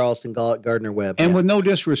 College of Charleston, Gardner-Webb. And with no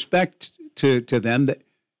disrespect to them, that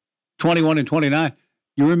 21-29.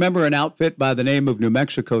 You remember an outfit by the name of New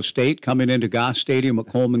Mexico State coming into Goss Stadium at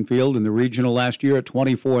Coleman Field in the regional last year at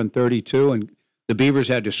 24-32, and the Beavers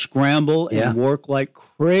had to scramble and work like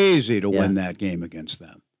crazy to win that game against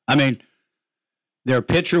them. I mean, their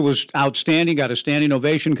pitcher was outstanding, got a standing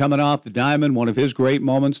ovation coming off the diamond, one of his great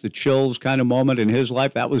moments, the chills kind of moment in his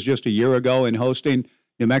life. That was just a year ago in hosting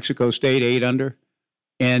New Mexico State 8-under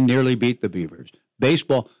and nearly beat the Beavers.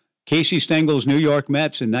 Baseball. Casey Stengel's New York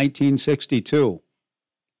Mets in 1962.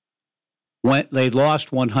 They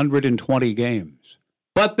lost 120 games,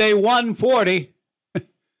 but they won 40.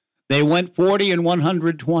 They went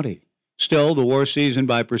 40-120. Still the worst season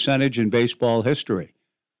by percentage in baseball history.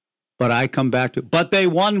 But I come back to, but they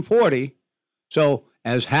won 40. So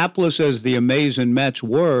as hapless as the amazing Mets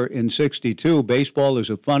were in 62, baseball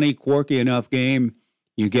is a funny, quirky enough game.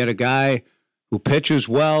 You get a guy who pitches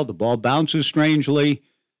well, the ball bounces strangely.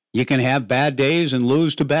 You can have bad days and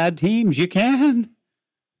lose to bad teams. You can.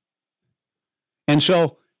 And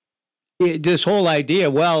so this whole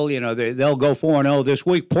idea, well, they'll go 4-0 this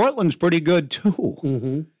week. Portland's pretty good, too.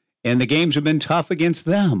 Mm-hmm. And the games have been tough against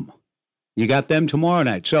them. You got them tomorrow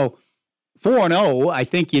night. So 4-0, I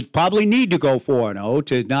think you'd probably need to go 4-0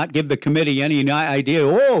 to not give the committee any idea,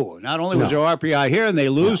 not only was there RPI here and they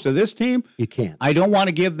lose to this team. You can't. I don't want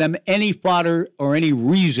to give them any fodder or any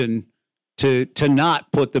reason to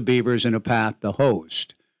not put the Beavers in a path to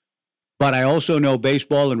host. But I also know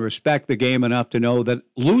baseball and respect the game enough to know that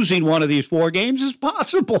losing one of these 4 games is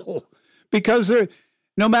possible because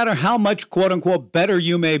no matter how much, quote unquote, better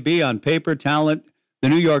you may be on paper talent, the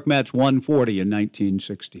New York Mets won 40 in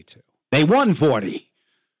 1962. They won 40.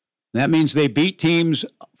 That means they beat teams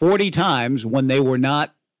 40 times when they were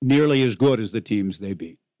not nearly as good as the teams they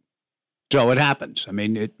beat. So it happens. I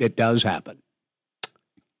mean, it does happen.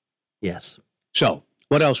 Yes. So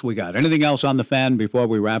what else we got? Anything else on the fan before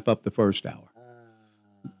we wrap up the first hour?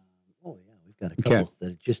 We've got a couple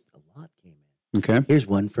that just a lot came in. Okay. Here's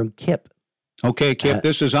one from Kip. Okay, Kip,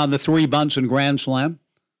 this is on the 3 bunts and Grand Slam.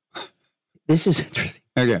 This is interesting.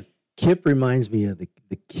 Okay. Kip reminds me of the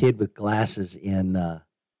kid with glasses in, the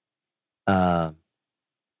Walter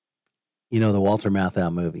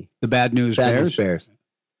Matthau movie. The Bad News Bears? Bears.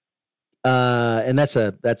 And that's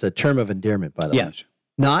a term of endearment, by the way. Yes.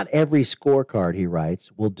 Not every scorecard, he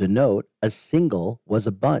writes, will denote a single was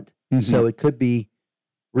a bunt. Mm-hmm. So it could be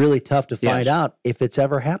really tough to find out if it's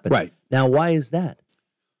ever happened. Right. Now, why is that?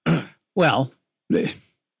 Well,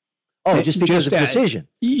 just because of decision.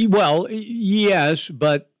 Well, yes,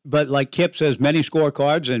 but like Kip says, many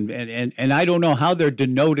scorecards, and I don't know how they're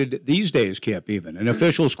denoted these days, Kip, even. An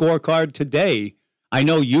official scorecard today, I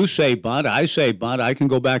know you say bunt, I say bunt. I can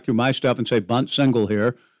go back through my stuff and say bunt single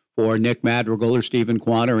here for Nick Madrigal or Stephen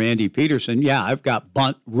Kwan or Andy Peterson. Yeah, I've got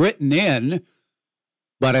bunt written in,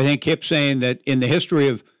 but I think Kip's saying that in the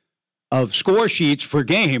history of score sheets for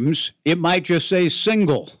games, it might just say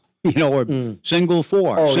single. Or single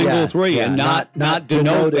 4, single 3, and not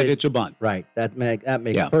denote that it's a bunt. Right. That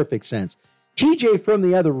makes perfect sense. TJ from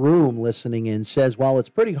the other room listening in says, while it's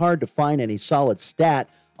pretty hard to find any solid stat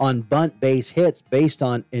on bunt base hits based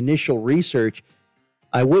on initial research,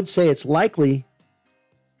 I would say it's likely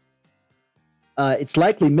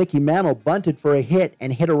Mickey Mantle bunted for a hit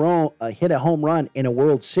and hit a home run in a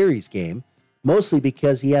World Series game, mostly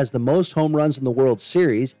because he has the most home runs in the World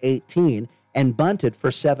Series, 18, and bunted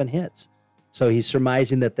for 7 hits. So he's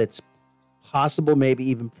surmising that that's possible, maybe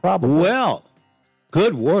even probable. Well,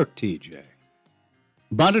 good work, TJ.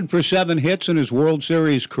 Bunted for 7 hits in his World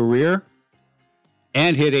Series career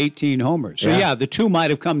and hit 18 homers. So, the two might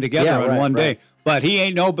have come together on one day. But he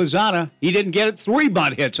ain't no Bazzana. He didn't get 3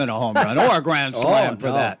 bunt hits and a home run or a grand slam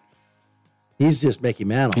for that. He's just Mickey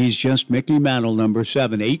Mantle. He's just Mickey Mantle, number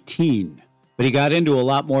 7, 18. But he got into a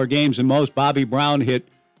lot more games than most. Bobby Brown hit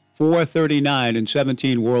 439 in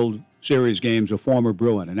 17 World Series games, a former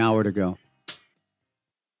Bruin, an hour to go.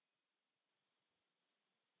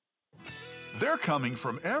 They're coming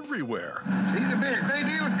from everywhere. Seems to be a great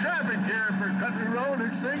deal of traffic here for Country Road,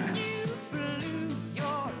 it seems.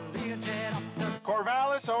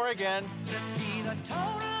 Corvallis, Oregon. To see the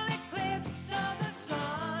total eclipse of the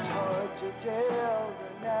sun. Hard to tell the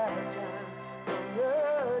nighttime from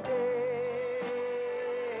the day.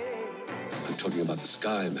 I'm talking about the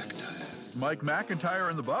sky, McIntyre. Mike McIntyre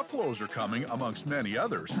and the Buffaloes are coming, amongst many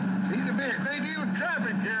others. Seems to be a great deal of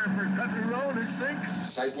traffic here for Country Road, it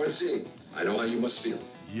seems. Sight worth seeing. I know how you must feel.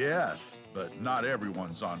 Yes, but not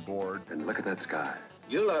everyone's on board. And look at that sky.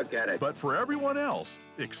 You look at it. But for everyone else,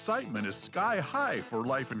 excitement is sky high for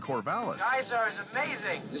life in Corvallis. Skyzar is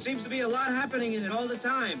amazing. There seems to be a lot happening in it all the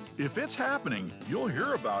time. If it's happening, you'll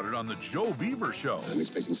hear about it on the Joe Beaver Show. I'm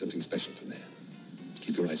expecting something special from there.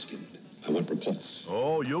 Keep your eyes skinned. I want reports.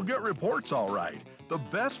 Oh, you'll get reports, all right. The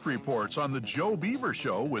best reports on the Joe Beaver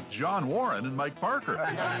Show with John Warren and Mike Parker.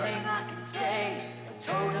 Nothing I can say, a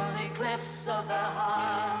total eclipse of the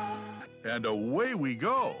heart. And away we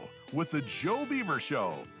go with the Joe Beaver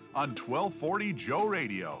Show on 1240 Joe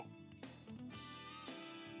Radio.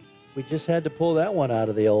 We just had to pull that one out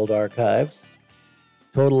of the old archives.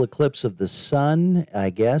 Total eclipse of the sun,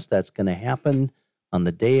 I guess. That's going to happen on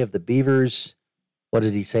the day of the Beavers. What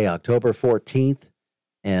did he say, October 14th?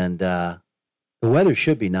 And the weather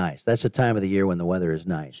should be nice. That's the time of the year when the weather is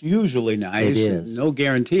nice. It's usually nice. It is. No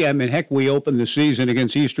guarantee. I mean, heck, we opened the season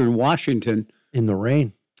against Eastern Washington. In the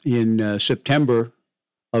rain. In September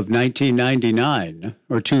of 1999,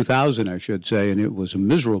 or 2000, I should say, and it was a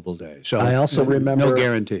miserable day. So I also remember no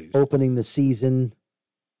guarantees. Opening the season,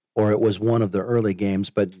 or it was one of the early games,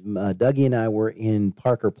 but Dougie and I were in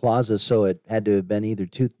Parker Plaza, so it had to have been either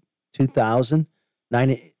 2000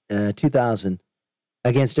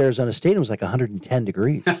 against Arizona State. It was like 110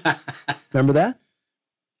 degrees. Remember that?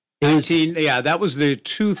 That was the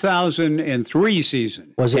 2003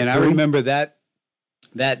 season. Was it? And I remember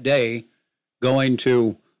that day going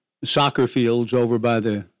to soccer fields over by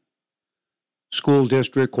the school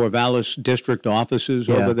district, Corvallis district offices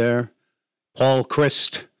over there. Paul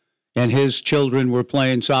Christ and his children were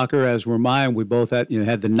playing soccer, as were mine. We both had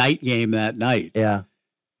the night game that night. Yeah.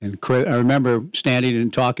 And Chris, I remember standing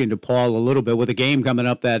and talking to Paul a little bit with a game coming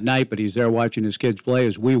up that night, but he's there watching his kids play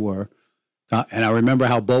as we were. And I remember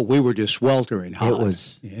how both we were just sweltering hot.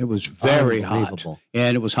 It was very hot.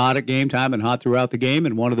 And it was hot at game time and hot throughout the game.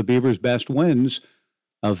 And one of the Beavers' best wins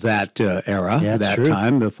of that era,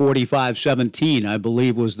 time, the 45-17, I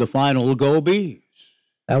believe, was the final. Go Beavs.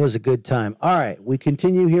 That was a good time. All right, we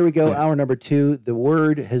continue. Here we go. Yeah. Hour number 2. The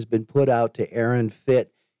word has been put out to Aaron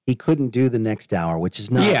Fitt. He couldn't do the next hour, which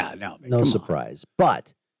is not no surprise.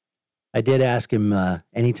 But I did ask him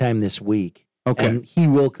anytime this week. Okay. And he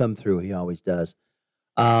will come through. He always does.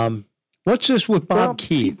 What's this with Bob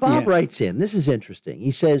Keith? See, Bob writes in. This is interesting.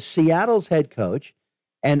 He says, Seattle's head coach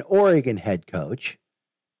and Oregon head coach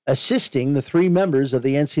assisting the 3 members of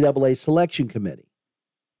the NCAA selection committee.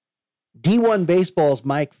 D1 Baseball's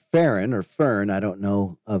Mike Fern, I don't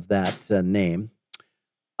know of that name,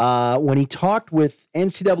 when he talked with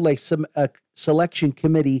NCAA selection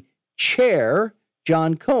committee chair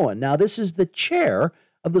John Cohen. Now, this is the chair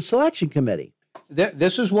of the selection committee.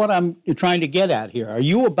 This is what I'm trying to get at here. Are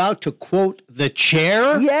you about to quote the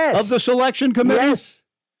chair of the selection committee? Yes.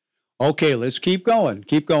 Okay, let's keep going.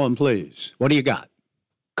 Keep going, please. What do you got?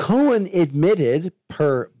 Cohen admitted,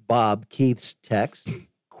 per Bob Keith's text,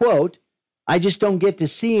 quote, I just don't get to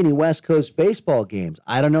see any West Coast baseball games.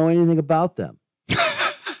 I don't know anything about them.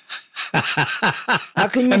 How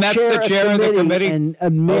can you chair of the committee and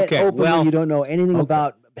admit openly you don't know anything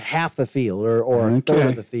about half the field or a third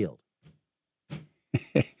of the field?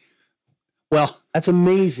 Well, that's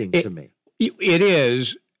amazing to me. It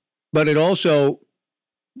is, but it also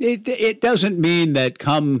it doesn't mean that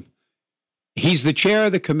he's the chair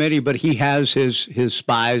of the committee, but he has his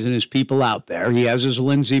spies and his people out there. He has his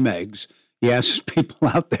Lindsay Meggs. He has his people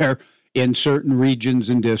out there in certain regions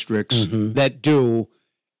and districts that do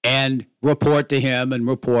and report to him and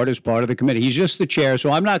report as part of the committee. He's just the chair, so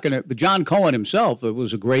I'm not going to. But John Cohen himself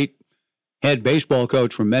was a great head baseball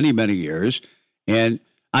coach for many, many years, and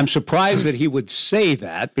I'm surprised that he would say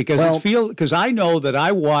that because I know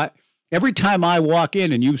that every time I walk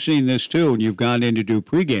in, and you've seen this too, and you've gone in to do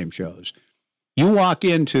pregame shows. You walk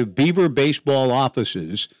into Beaver baseball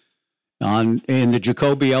offices in the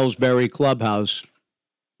Jacoby Ellsbury clubhouse.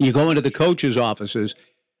 You go into the coaches' offices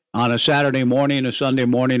on a Saturday morning, a Sunday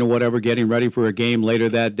morning, or whatever, getting ready for a game later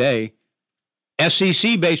that day.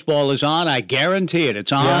 SEC baseball is on. I guarantee it.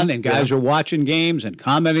 It's on, and guys are watching games and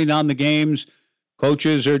commenting on the games.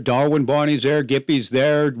 Coaches are Darwin Barney's there, Gippy's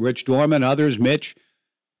there, Rich Dorman, others, Mitch,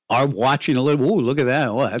 are watching a little. Ooh, look at that.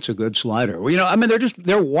 Oh, that's a good slider. Well,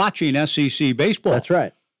 they're watching SEC baseball. That's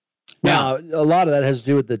right. Now, a lot of that has to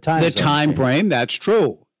do with the time. The time frame, that's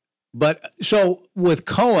true. But so with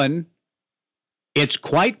Cohen, it's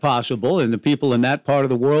quite possible, and the people in that part of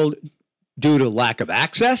the world, due to lack of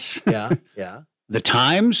access, the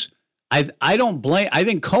times, I don't blame. I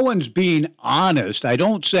think Cohen's being honest. I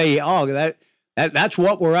don't say, that's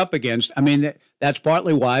what we're up against. I mean, that's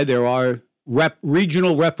partly why there are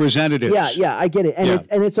regional representatives. Yeah, I get it.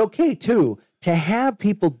 And it's okay, too, to have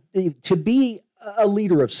people, to be a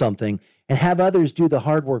leader of something and have others do the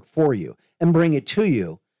hard work for you and bring it to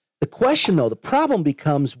you. The question, though, the problem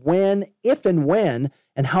becomes if and when,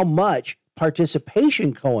 and how much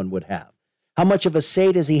participation Cohen would have. How much of a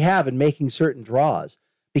say does he have in making certain draws?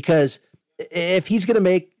 Because if he's going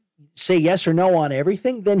to say yes or no on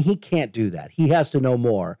everything, then he can't do that. He has to know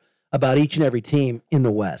more about each and every team in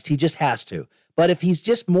the West. He just has to. But if he's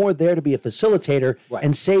just more there to be a facilitator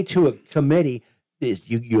and say to a committee,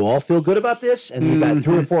 you all feel good about this? And you've got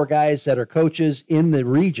 3 or 4 guys that are coaches in the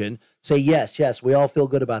region say, yes, we all feel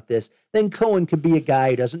good about this. Then Cohen could be a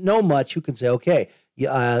guy who doesn't know much who can say, okay,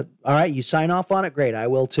 all right, you sign off on it? Great, I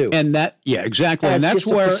will too. And exactly. And that's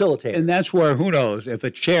where, facilitator. And that's where, who knows, if a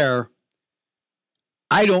chair,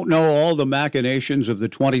 I don't know all the machinations of the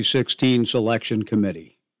 2016 selection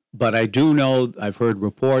committee, but I do know, I've heard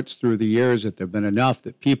reports through the years that there have been enough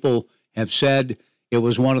that people have said it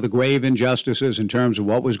was one of the grave injustices in terms of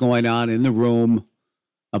what was going on in the room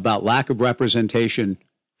about lack of representation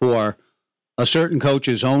for a certain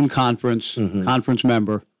coach's own conference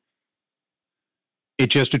member.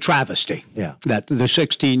 It's just a travesty that the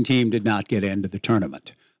 16 team did not get into the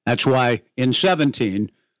tournament. That's why in 17,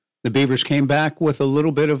 the Beavers came back with a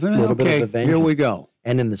little bit of, here we go.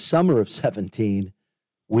 And in the summer of 17,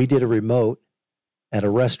 we did a remote at a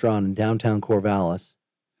restaurant in downtown Corvallis.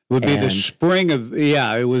 It would be the spring of,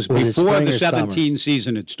 it was before the 17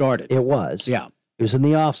 season had started. It was. Yeah. It was in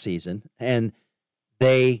the off season. And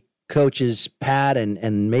coaches Pat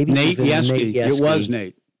and maybe Nate even Yeske. Nate Yeske. It was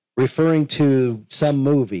Nate. referring to some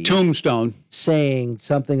movie, Tombstone, saying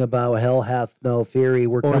something about hell hath no fury,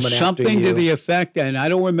 we're coming after you. Or something to the effect, and I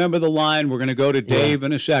don't remember the line. We're going to go to Dave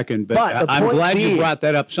in a second, but I'm glad you brought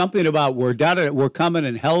that up. Something about we're coming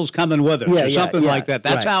and hell's coming with us, or something like that.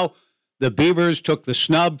 That's how the Beavers took the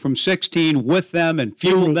snub from 16 with them and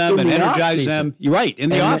fueled them and energized them. You're right,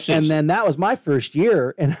 in the offseason. And then that was my first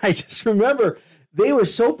year, and I just remember they were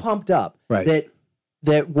so pumped up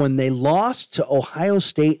that when they lost to Ohio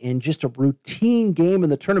State in just a routine game in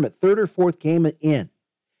the tournament, third or fourth game in,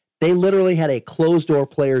 they literally had a closed-door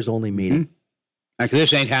players-only meeting. Like,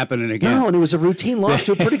 this ain't happening again. No, and it was a routine loss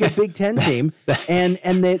to a pretty good Big Ten team,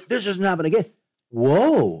 and this doesn't happen again.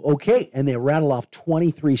 Whoa, okay. And they rattle off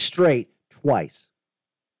 23 straight twice.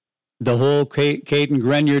 The whole Caden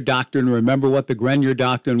Grenier doctrine, remember what the Grenier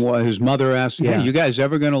doctrine was? His mother asked, hey, you guys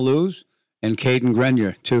ever going to lose? And Caden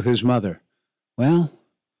Grenier to his mother, well,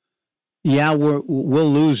 yeah,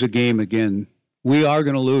 we'll lose a game again. We are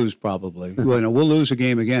going to lose probably. We'll lose a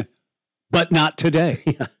game again, but not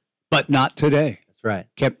today. But not today. That's right.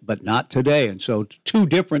 But not today. And so 2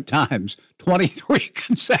 different times, 23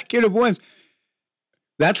 consecutive wins.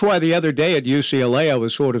 That's why the other day at UCLA, I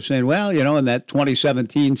was sort of saying, well, in that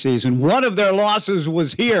 2017 season, one of their losses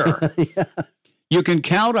was here. You can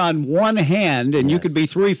count on one hand, and you could be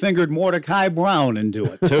 3-fingered Mordecai Brown and do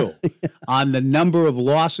it, too, on the number of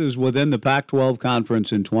losses within the Pac-12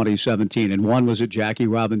 conference in 2017. And one was at Jackie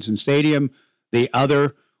Robinson Stadium. The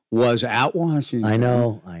other was at Washington. I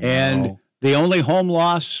know. And the only home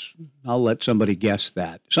loss, I'll let somebody guess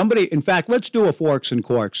that. In fact, let's do a Forks and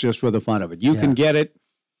Corks just for the fun of it. You can get it.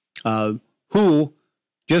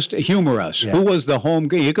 Just humor us. Who was the home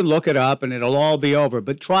game? You can look it up, and it'll all be over.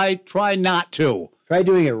 But try not to. Try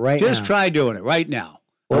doing it right now. Just try doing it right now.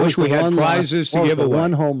 I wish we had prizes to give away.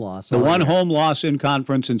 One home loss. The one home loss in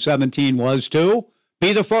conference in 17 was to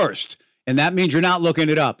be the first. And that means you're not looking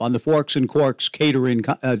it up on the Forks and Corks catering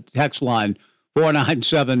text line,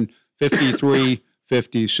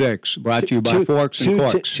 497-5356. Brought to you by Forks and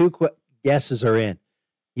Corks. Two guesses are in.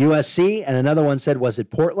 USC, and another one said, was it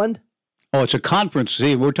Portland? Oh, it's a conference.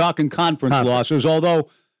 See, we're talking conference losses, although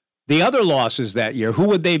the other losses that year, who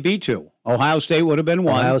would they be to? Ohio State would have been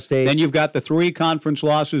 1. Ohio State. Then you've got the 3 conference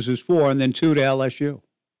losses is 4, and then 2 to LSU.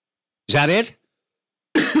 Is that it?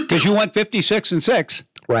 Because you went 56-6.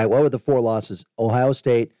 Right. What were the 4 losses? Ohio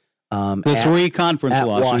State. The 3 conference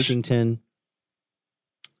losses. Washington.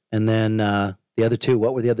 And then the other 2.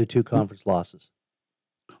 What were the other 2 conference losses?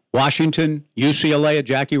 Washington, UCLA at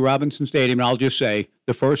Jackie Robinson Stadium. And I'll just say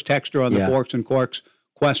the first texter on the Forks and Corks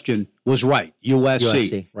question was right.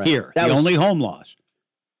 USC right. Here, the only home loss.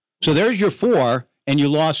 So there's your 4, and you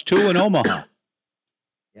lost 2 in Omaha.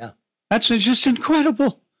 Yeah. That's just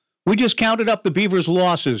incredible. We just counted up the Beavers'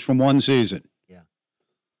 losses from one season. Yeah.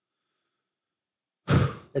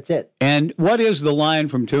 That's it. And what is the line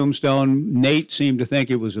from Tombstone? Nate seemed to think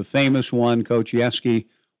it was a famous one, Coach Yeski.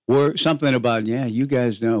 Something about, you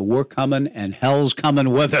guys know, we're coming and hell's coming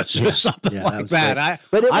with us, or something like that. I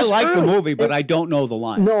like the movie, but I don't know the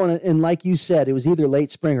line. No, and like you said, it was either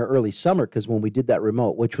late spring or early summer, because when we did that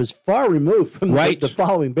remote, which was far removed from the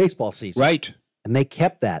following baseball season. Right. And they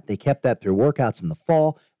kept that. They kept that through workouts in the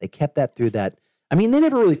fall. They kept that through that. I mean, they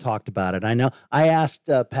never really talked about it. I know. I asked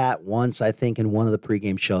Pat once, I think, in one of the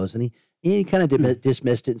pregame shows, and he kind of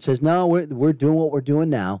dismissed it and says, no, we're doing what we're doing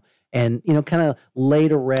now. And, kind of lay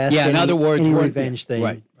to rest. Yeah, in other words, any revenge thing.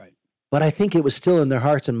 Right. But I think it was still in their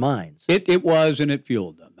hearts and minds. It was, and it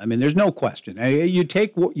fueled them. I mean, there's no question. You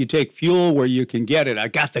take fuel where you can get it. I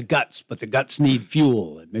got the guts, but the guts need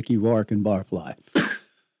fuel. And Mickey Rourke and Barfly.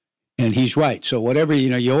 And he's right. So whatever,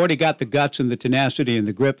 you already got the guts and the tenacity and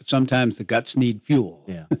the grip, but sometimes the guts need fuel.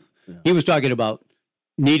 Yeah. He was talking about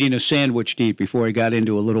needing a sandwich to eat before he got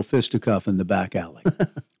into a little fisticuff in the back alley.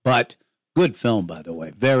 But good film, by the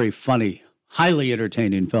way. Very funny, highly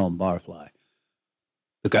entertaining film, Barfly.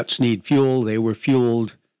 The guts need fuel. They were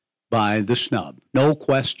fueled by the snub. No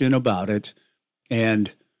question about it.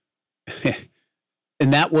 And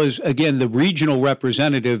that was, again, the regional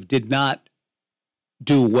representative did not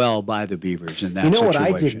do well by the Beavers in that situation. What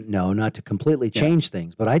I didn't know, not to completely change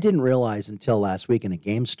things, but I didn't realize until last week in a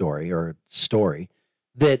game story,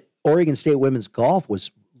 that Oregon State women's golf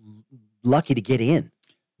was lucky to get in.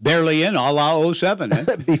 Barely in, a la 07. Eh?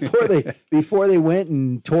 before they went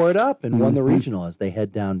and tore it up and won the regional as they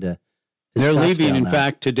head down to They're leaving, in now.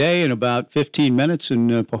 fact, today in about 15 minutes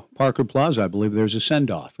in Parker Plaza. I believe there's a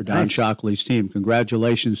send-off for Don Shockley's team.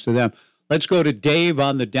 Congratulations to them. Let's go to Dave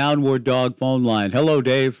on the Downward Dog phone line. Hello,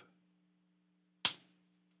 Dave.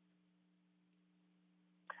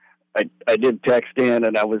 I did text in,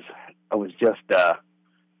 and I was just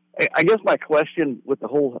I guess my question with the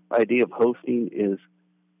whole idea of hosting is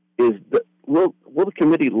will the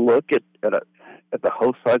committee look at the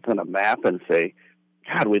host sites on a map and say,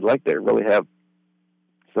 God, we'd like to really have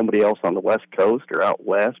somebody else on the West Coast or out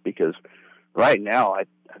west, because right now I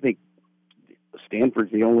think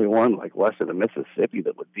Stanford's the only one like west of the Mississippi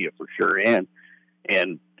that would be a for sure in,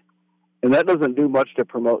 and that doesn't do much to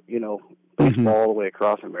promote baseball all the way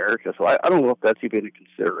across America. So I don't know if that's even a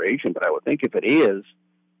consideration, but I would think if it is,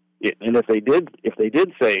 and if they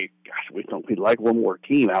did say, gosh, we'd like one more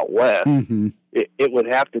team out west, it would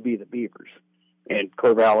have to be the Beavers. And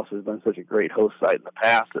Corvallis has been such a great host site in the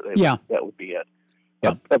past that that would be a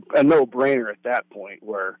no-brainer at that point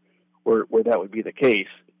where that would be the case.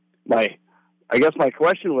 I guess my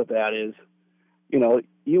question with that is,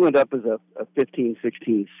 you end up as a 15,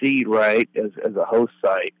 16 seed, right, as a host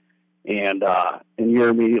site, and you're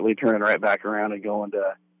immediately turning right back around and going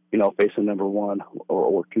to, facing number one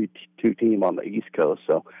or two team on the East Coast.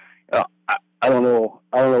 So I don't know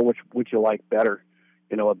which you like better,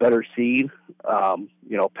 a better seed,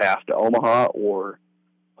 past to Omaha or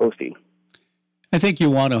hosting. I think you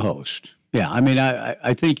want to host. Yeah, I mean,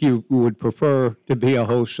 I think you would prefer to be a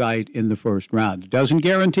host site in the first round. It doesn't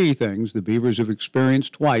guarantee things. The Beavers have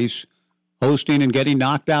experienced twice hosting and getting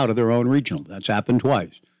knocked out of their own regional. That's happened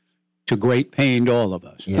twice, to great pain to all of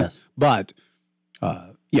us. Yes. But,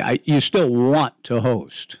 you still want to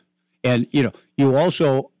host. And, you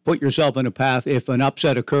also put yourself in a path, if an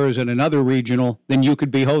upset occurs in another regional, then you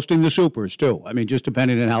could be hosting the Supers, too. I mean, just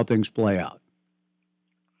depending on how things play out.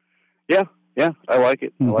 Yeah, I like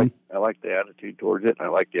it. I like the attitude towards it. And I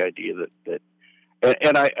like the idea that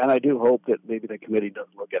I do hope that maybe the committee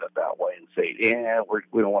doesn't look at it that way and say,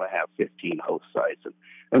 we don't want to have 15 host sites.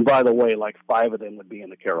 And by the way, like 5 of them would be in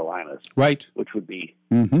the Carolinas, right? Which would be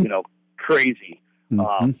crazy.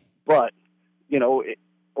 But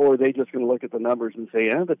or are they just going to look at the numbers and say,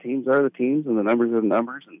 the teams are the teams and the numbers are the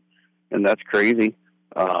numbers, and that's crazy.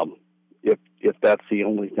 If that's the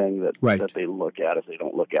only thing that they look at, if they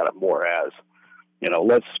don't look at it more as,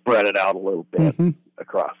 let's spread it out a little bit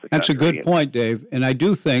across the country. That's a good point, Dave. And I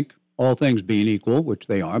do think, all things being equal, which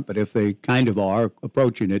they aren't, but if they kind of are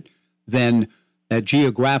approaching it, then that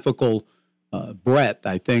geographical breadth,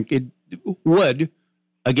 I think it would,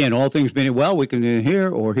 again, all things being, we can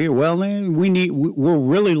here or here. Well, we're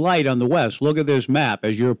really light on the West. Look at this map,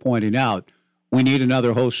 as you're pointing out. We need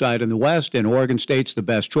another host site in the West, and Oregon State's the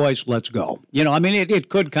best choice. Let's go. It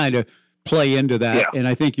could kind of play into that, and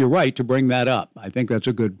I think you're right to bring that up. I think that's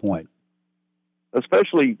a good point.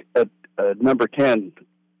 Especially at number 10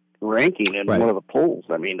 ranking in one of the polls.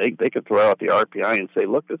 I mean, they could throw out the RPI and say,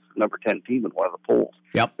 look, this is number 10 team in one of the polls.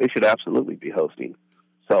 Yep. They should absolutely be hosting.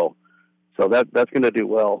 So that's going to do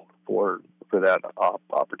well for that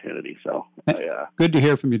opportunity. So, good to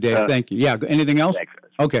hear from you, Dave. Thank you. Yeah. Anything else? Thanks.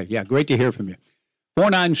 Okay. Yeah. Great to hear from you.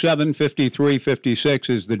 497-5356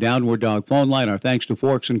 is the Downward Dog phone line. Our thanks to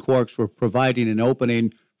Forks and Corks for providing an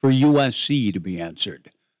opening for USC to be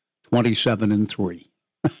answered. 27-3.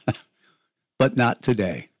 But not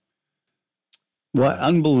today. What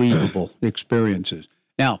unbelievable experiences.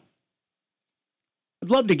 Now, I'd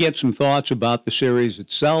love to get some thoughts about the series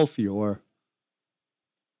itself, your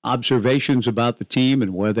observations about the team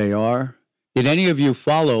and where they are. Did any of you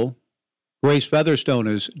follow Grace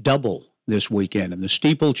Featherstone's double this weekend in the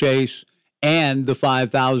steeplechase and the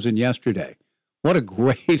 5,000 yesterday? What a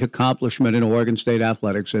great accomplishment in Oregon State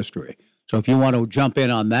athletics history. So if you want to jump in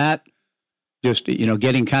on that, just,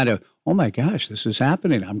 getting kind of, oh my gosh, this is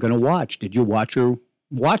happening. I'm going to watch. Did you watch your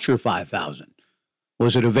 5,000?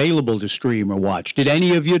 Was it available to stream or watch? Did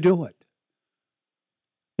any of you do it?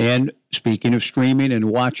 And speaking of streaming and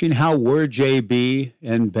watching, how were JB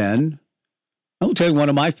and Ben? I'll tell you one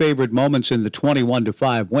of my favorite moments in the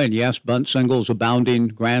 21-5 win. Yes, bunt singles abounding,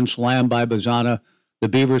 grand slam by Bazana. The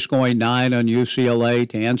Beavers scoring 9 on UCLA.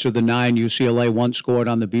 To answer the 9, UCLA once scored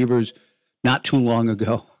on the Beavers not too long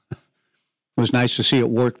ago. It was nice to see it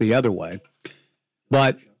work the other way.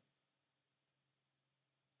 But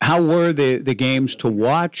how were the games to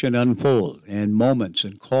watch and unfold, and moments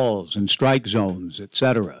and calls and strike zones,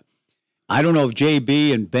 etc.? I don't know if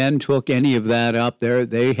JB and Ben took any of that up there.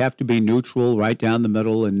 They have to be neutral right down the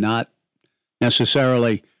middle and not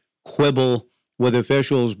necessarily quibble with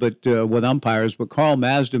officials, but with umpires. But Carl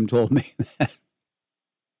Masdam told me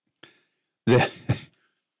that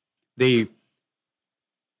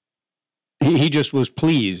he just was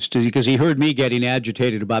pleased because he heard me getting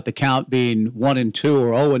agitated about the count being 1-2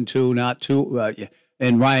 or 0-2, not 2.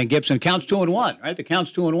 And Ryan Gibson, counts 2-1, right? The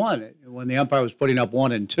count's 2-1 when the umpire was putting up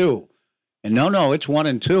 1-2. And no, it's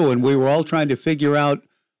 1-2. And we were all trying to figure out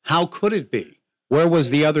how could it be where was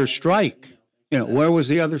the other strike? Where was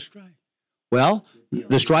the other strike? Well,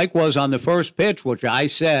 the strike was on the first pitch, which I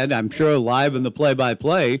said, I'm sure live in the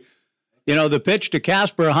play-by-play. The pitch to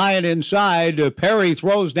Casper high and inside. Perry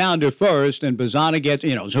throws down to first, and Bazzana gets,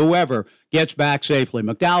 whoever gets back safely.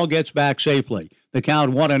 McDowell gets back safely. The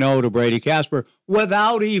count 1-0 to Brady Casper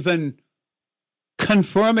without even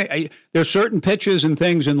confirming. There's certain pitches and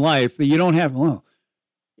things in life that you don't have. Well,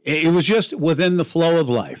 it was just within the flow of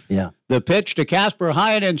life. Yeah. The pitch to Casper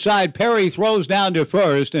high and inside. Perry throws down to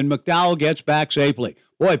first, and McDowell gets back safely.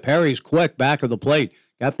 Boy, Perry's quick back of the plate.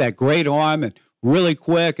 Got that great arm and really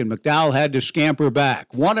quick, and McDowell had to scamper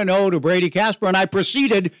back. 1-0 to Brady Casper, and I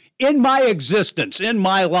proceeded in my existence, in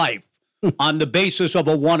my life, on the basis of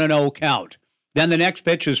a 1-0 count. Then the next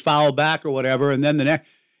pitch is foul back or whatever, and then the next,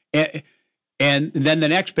 and then the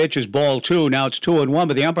next pitch is ball 2. Now it's 2-1,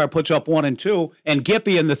 but the umpire puts up 1-2, and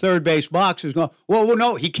Gippy in the third base box is going, well,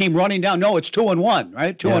 no, he came running down. No, it's 2-1,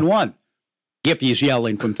 right? 2-1. Gippy's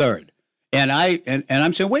yelling from third, and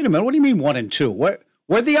I'm saying, wait a minute, what do you mean 1-2?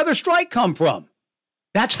 Where'd the other strike come from?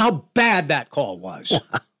 That's how bad that call was.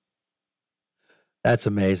 That's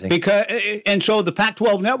amazing. And so the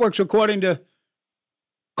Pac-12 networks, according to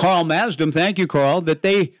Carl Masdam, thank you, Carl, that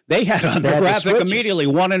they had on the graphic immediately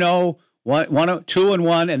 1-0,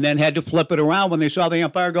 2-1, and then had to flip it around when they saw the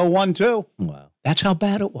umpire go 1-2. Wow. That's how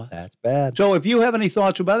bad it was. That's bad. So if you have any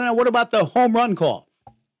thoughts about that, what about the home run call?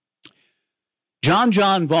 John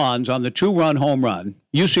Vaughns on the 2-run home run.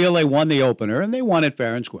 UCLA won the opener, and they won it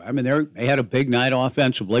fair and square. I mean, they had a big night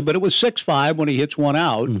offensively, but it was 6-5 when he hits one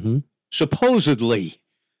out, supposedly.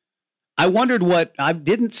 I wondered what I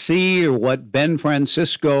didn't see or what Ben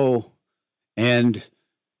Francisco and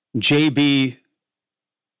J.B.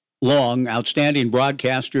 Long, outstanding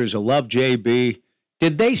broadcasters, I love J.B.,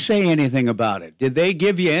 did they say anything about it? Did they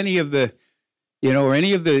give you any of the, or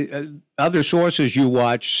any of the other sources you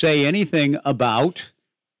watch say anything about,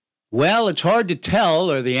 well, it's hard to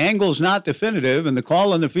tell, or the angle's not definitive, and the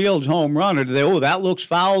call on the field's home run, or do they, that looks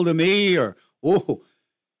foul to me, or,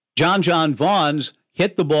 John Vaughns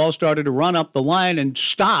hit the ball, started to run up the line, and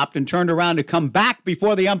stopped and turned around to come back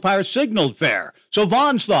before the umpire signaled fair. So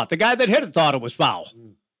Vaughns thought, the guy that hit it thought it was foul.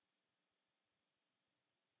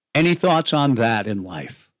 Any thoughts on that in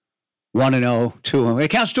life? 1-0, 2-0. It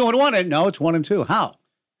counts 2-1. No, it's 1-2. How?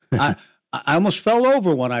 I almost fell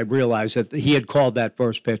over when I realized that he had called that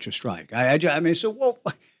first pitch a strike. I mean, so, well,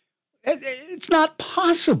 it's not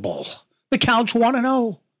possible. The count's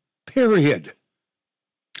 1-0, period.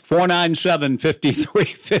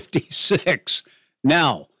 497-5356.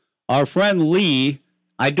 Now, our friend Lee,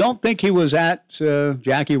 I don't think he was at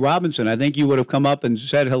Jackie Robinson. I think you would have come up and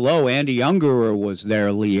said hello. Andy Ungerer was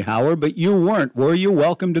there, Lee Howard, but you weren't. Were you?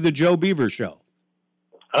 Welcome to the Joe Beaver Show.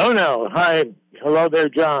 Oh, no. Hi. Hello there,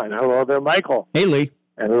 John. Hello there, Michael. Hey, Lee.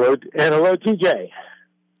 And hello, TJ,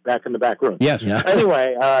 back in the back room. Yes. Yeah.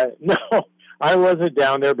 Anyway, no, I wasn't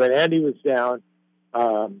down there, but Andy was down.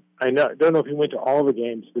 I don't know if he went to all the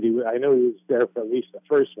games, but I know he was there for at least the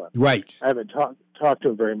first one. Right. I haven't talked to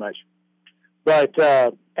him very much. But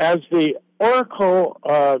as the Oracle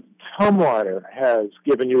Tumwater has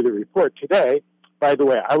given you the report today, by the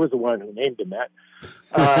way, I was the one who named him that.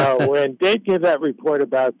 When Dave gave that report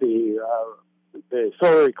about the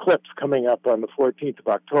solar eclipse coming up on the 14th of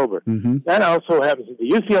October, that also happens, the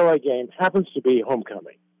UCLA game happens to be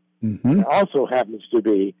homecoming. It also happens to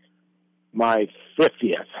be my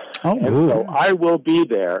 50th. Oh, and so I will be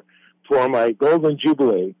there for my Golden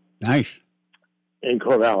Jubilee. Nice. In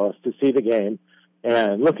Corvallis to see the game,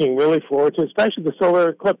 and looking really forward to, especially the solar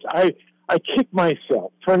eclipse. I kicked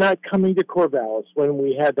myself for not coming to Corvallis when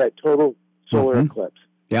we had that total solar eclipse.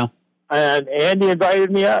 Yeah. And Andy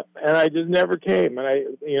invited me up, and I just never came. And I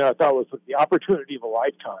thought it was the opportunity of a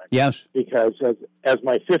lifetime. Yes. Because as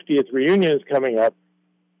my 50th reunion is coming up,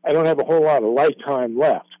 I don't have a whole lot of lifetime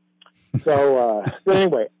left. So, but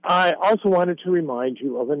anyway, I also wanted to remind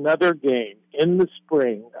you of another game in the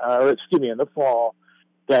spring, in the fall,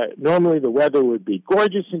 that normally the weather would be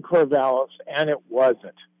gorgeous in Corvallis, and it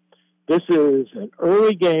wasn't. This is an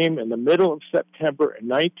early game in the middle of September in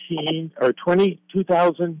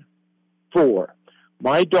 2004.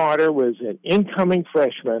 My daughter was an incoming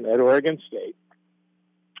freshman at Oregon State,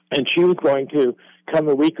 and she was going to come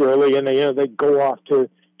a week early, and they go off to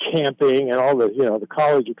camping and all the the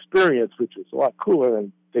college experience, which was a lot cooler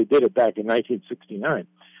than they did it back in 1969.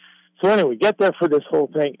 So anyway, we get there for this whole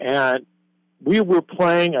thing, and we were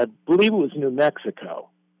playing, I believe it was New Mexico,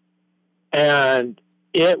 and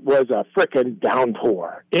it was a frickin'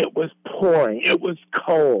 downpour. It was pouring. It was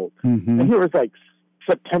cold. And here was like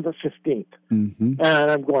September 15th. And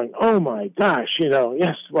I'm going, oh my gosh,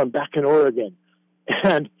 yes, I'm back in Oregon.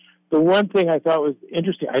 And the one thing I thought was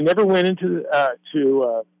interesting, I never went into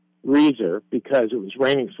to Reeser because it was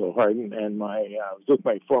raining so hard, and I was with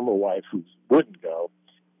my former wife who wouldn't go.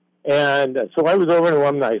 And so I was over at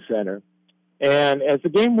Alumni Center. And as the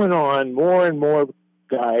game went on, more and more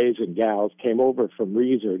guys and gals came over from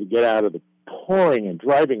Reeser to get out of the pouring and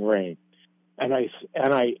driving rain. And I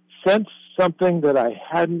sensed something that I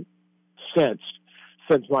hadn't sensed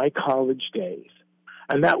since my college days.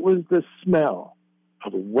 And that was the smell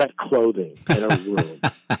of wet clothing in a room.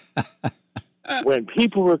 When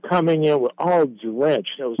people were coming in, were all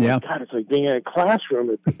drenched. It was like, God, it's like being in a classroom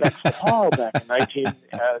at Bexley Hall back in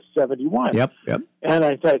 1971. Yep. And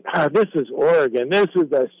I thought, this is Oregon. This is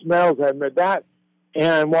the smells. I remember that.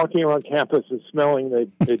 And walking around campus and smelling the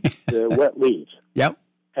wet leaves. Yep.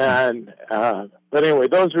 And but anyway,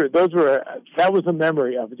 that was a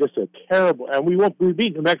memory of just a terrible. And we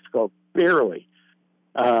beat New Mexico barely,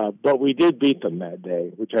 but we did beat them that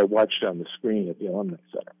day, which I watched on the screen at the Alumni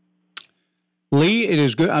Center. Lee, it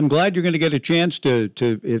is good. I'm glad you're going to get a chance to.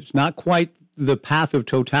 It's not quite the path of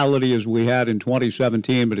totality as we had in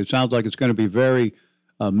 2017, but it sounds like it's going to be very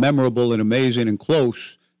memorable and amazing and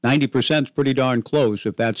close. 90% is pretty darn close,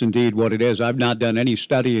 if that's indeed what it is. I've not done any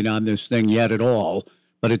studying on this thing yet at all,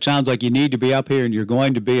 but it sounds like you need to be up here, and you're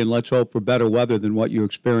going to be, and let's hope for better weather than what you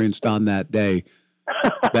experienced on that day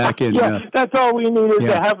back in... that's all we needed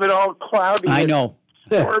to have it all cloudy. I know.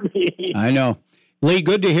 Stormy. I know. Lee,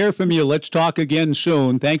 good to hear from you. Let's talk again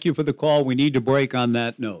soon. Thank you for the call. We need to break on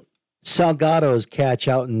that note. Salgado's catch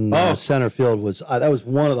out in center field was that was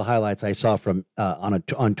one of the highlights I saw from on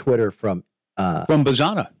Twitter from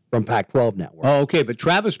Bazzana from Pac-12 Network. Oh, okay, but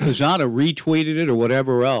Travis Bazzana retweeted it or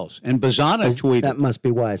whatever else, and Bazzana tweeted. That must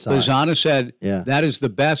be why I saw Bazzana said, "Yeah, that is the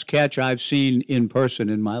best catch I've seen in person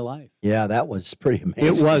in my life." Yeah, that was pretty amazing.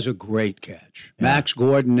 It was a great catch, Max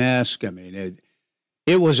Gordon-esque. I mean,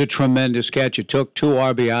 it was a tremendous catch. It took 2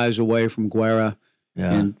 RBIs away from Guerra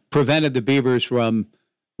and prevented the Beavers from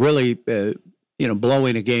really,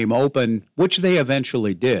 blowing a game open, which they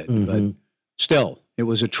eventually did. Mm-hmm. But still, it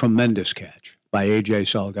was a tremendous catch by A.J.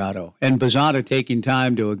 Salgado. And Bazzana taking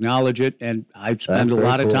time to acknowledge it. And I spent a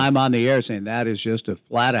lot of time on the air saying that is just a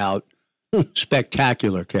flat-out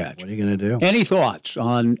spectacular catch. What are you going to do? Any thoughts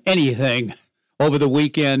on anything over the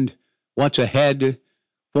weekend? What's ahead?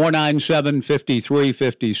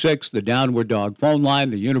 497-5356, the Downward Dog phone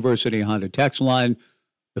line, the University Honda text line,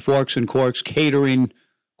 the Forks and Corks catering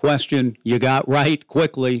question. You got right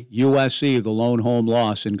quickly. USC, the lone home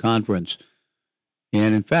loss in conference.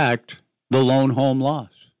 And, in fact, the lone home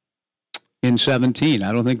loss in 17.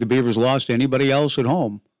 I don't think the Beavers lost to anybody else at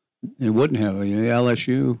home. It wouldn't have.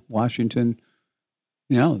 LSU, Washington.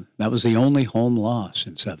 That was the only home loss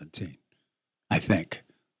in 17, I think.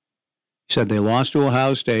 Said they lost to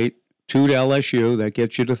Ohio State, 2 to LSU. That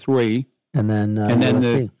gets you to 3. And then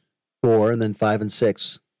USC, 4, and then 5 and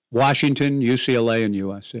 6. Washington, UCLA, and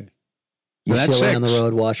USC. So UCLA on the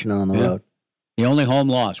road, Washington on the road. The only home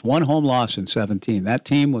loss. 1 home loss in 17. That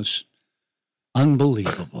team was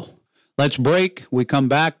unbelievable. Let's break. We come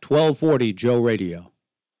back, 1240 Joe Radio.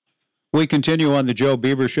 We continue on the Joe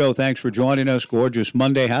Beaver Show. Thanks for joining us. Gorgeous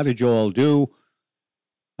Monday. How did you all do?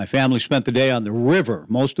 My family spent the day on the river,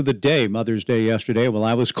 most of the day, Mother's Day yesterday, while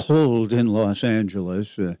I was cold in Los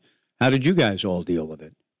Angeles. How did you guys all deal with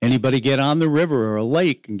it? Anybody get on the river or a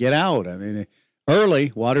lake and get out? I mean,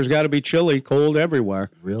 early, water's got to be chilly, cold everywhere.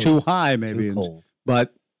 Really? Too high, maybe. Too cold.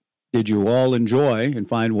 But did you all enjoy and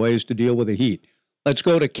find ways to deal with the heat? Let's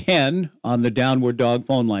go to Ken on the Downward Dog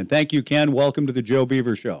phone line. Thank you, Ken. Welcome to the Joe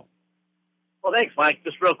Beaver Show. Well, thanks, Mike.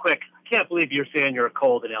 Just real quick, I can't believe you're saying you're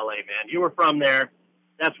cold in L.A., man. You were from there.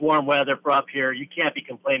 That's warm weather for up here. You can't be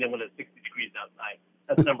complaining when it's 60 degrees outside.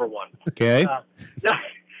 That's number one. Okay.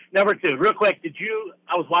 Number 2, real quick,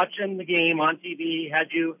 I was watching the game on TV,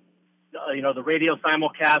 had you, the radio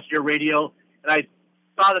simulcast, your radio, and I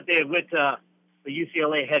saw that they had went to the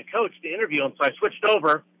UCLA head coach to interview him, so I switched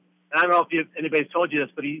over, and I don't know if anybody's told you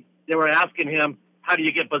this, but they were asking him, how do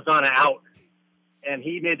you get Bazzana out? And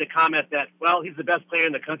he made the comment that, well, he's the best player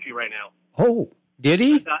in the country right now. Oh, did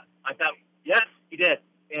he? I thought yes, he did.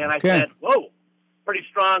 And Okay. I said, whoa, pretty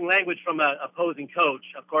strong language from an opposing coach.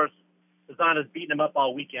 Of course, Bazzana's beating him up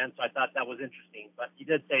all weekend, so I thought that was interesting. But he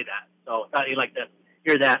did say that, so I thought you'd like to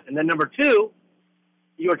hear that. And then number 2,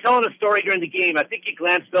 you were telling a story during the game. I think you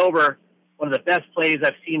glanced over one of the best plays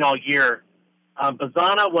I've seen all year.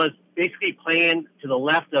 Bazzana was basically playing to the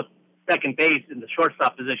left of second base in the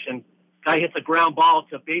shortstop position. Guy hits a ground ball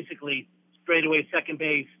to basically straightaway second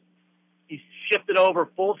base. He shifted over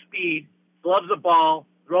full speed, gloves the ball,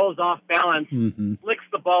 throws off balance, flicks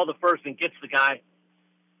the ball to first and gets the guy.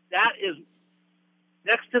 That is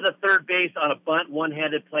next to the third base on a bunt,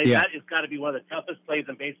 one-handed play, Yeah. that has got to be one of the toughest plays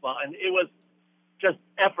in baseball. And it was just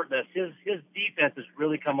effortless. His defense has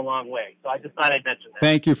really come a long way. So I just thought I'd mention that.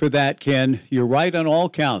 Thank you for that, Ken. You're right on all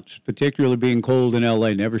counts, particularly being cold in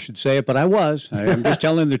L.A. Never should say it, but I was. I'm just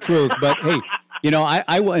telling the truth. But, hey,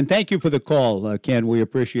 I will, and thank you for the call, Ken. We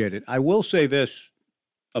appreciate it. I will say this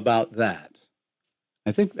about that.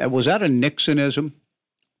 I think, was that a Nixonism?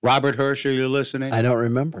 Robert Hirsch, are you listening? I don't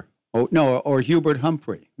remember. Oh, no, or Hubert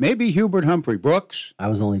Humphrey. Maybe Hubert Humphrey. Brooks? I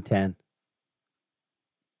was only 10.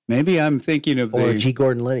 Maybe I'm thinking of Or G.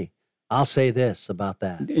 Gordon Liddy. I'll say this about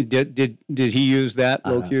that. Did he use that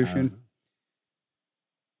locution?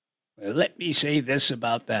 Let me say this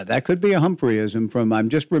about that. That could be a Humphreyism from. I'm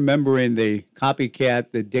just remembering the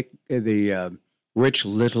copycat, the Rich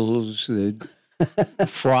Littles, the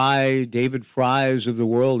David Frys of the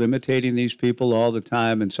world, imitating these people all the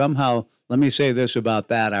time, and somehow. Let me say this about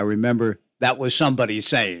that. I remember that was somebody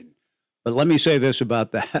saying. But let me say this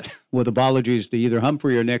about that, with apologies to either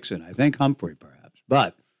Humphrey or Nixon. I think Humphrey, perhaps.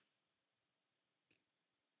 But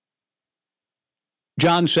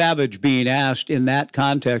John Savage being asked in that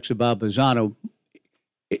context about Bazzano,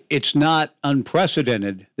 it's not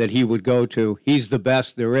unprecedented that he would go to, he's the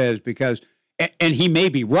best there is, because, and he may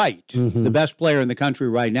be right, the best player in the country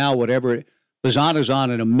right now, whatever. Bazzano's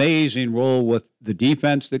on an amazing roll with the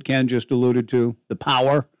defense that Ken just alluded to, the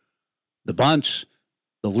power, the bunts,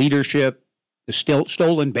 the leadership, the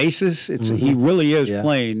stolen bases. He really is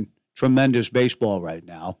playing tremendous baseball right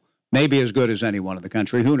now. Maybe as good as anyone in the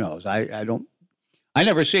country. Who knows? I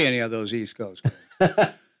never see any of those East Coast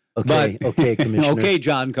guys. Okay, Commissioner. Okay,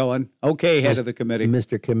 John Cohen. Okay, head of the committee.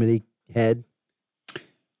 Mr. Committee Head.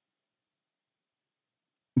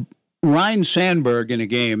 Ryne Sandberg in a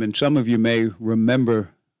game, and some of you may remember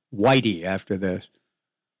Whitey after this.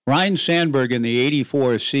 Ryne Sandberg in the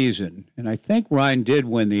 84 season, and I think Ryne did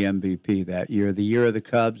win the MVP that year, the year of the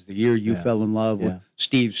Cubs, the year you fell in love with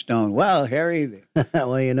Steve Stone. Well, Harry.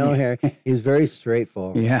 Well, Harry, he's very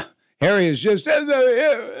straightforward. Yeah. Harry is just,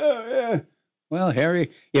 well, Harry,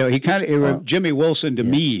 he kind of, Jimmy Wilson to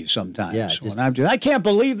me sometimes. Yeah, when I can't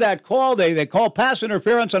believe that call. They call pass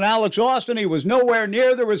interference on Alex Austin. He was nowhere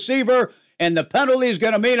near the receiver, and the penalty is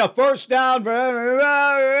going to mean a first down.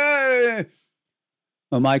 Well,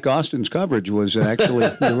 Mike Austin's coverage was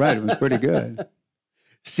actually, you're right, it was pretty good.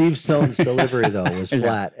 Steve Stone's delivery, though, was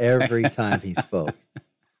flat every time he spoke.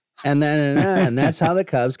 And that's how the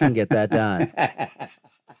Cubs can get that done.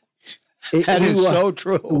 That is so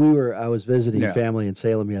true. I was visiting family in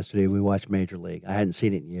Salem yesterday. We watched Major League. I hadn't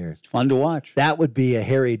seen it in years. It's fun to watch. That would be a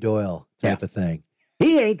Harry Doyle type of thing.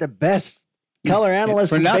 He ain't the best color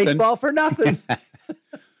analyst in baseball for nothing.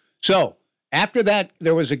 So after that,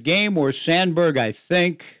 there was a game where Sandberg, I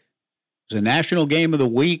think, was a national game of the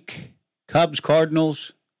week,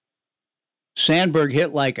 Cubs-Cardinals. Sandberg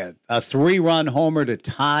hit like a 3-run homer to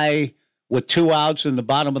tie with 2 outs in the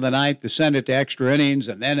bottom of the ninth to send it to extra innings,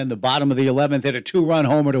 and then in the bottom of the 11th hit a 2-run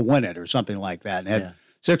homer to win it or something like that, and had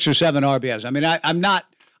 6 or 7 RBIs. I mean,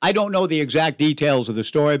 I don't know the exact details of the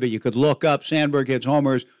story, but you could look up Sandberg hits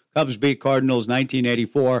homers, Cubs beat Cardinals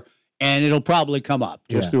 1984, and it'll probably come up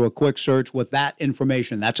just through a quick search with that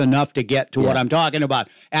information. That's enough to get to what I'm talking about.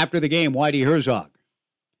 After the game, Whitey Herzog.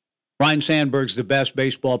 Ryne Sandberg's the best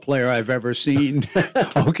baseball player I've ever seen.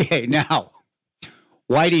 Okay, now,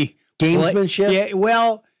 Whitey. Gamesmanship? Yeah,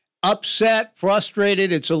 well, upset,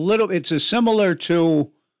 frustrated. It's similar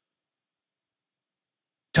to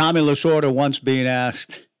Tommy Lasorda once being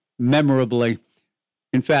asked memorably.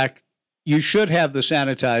 In fact, you should have the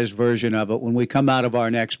sanitized version of it when we come out of our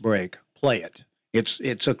next break. Play it.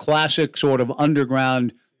 It's a classic sort of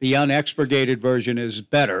underground. The unexpurgated version is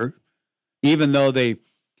better, even though the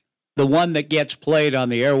one that gets played on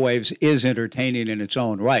the airwaves is entertaining in its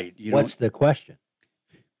own right. What's the question?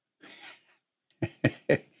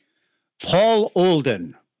 Paul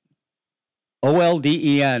Olden,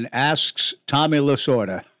 Olden, asks Tommy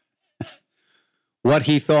Lasorda what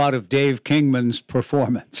he thought of Dave Kingman's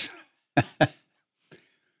performance.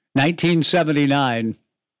 1979,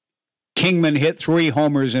 Kingman hit 3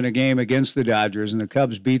 homers in a game against the Dodgers, and the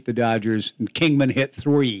Cubs beat the Dodgers, and Kingman hit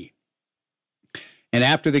 3. And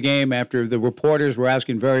after the game, after the reporters were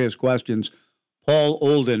asking various questions, Paul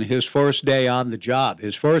Olden, his first day on the job,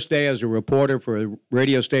 his first day as a reporter for a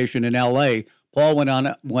radio station in L.A., Paul went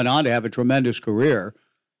on to have a tremendous career.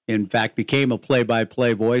 In fact, became a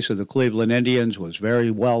play-by-play voice of the Cleveland Indians, was very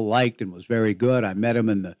well liked and was very good. I met him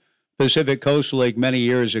in the Pacific Coast League many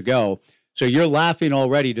years ago. So you're laughing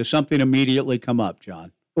already. Does something immediately come up,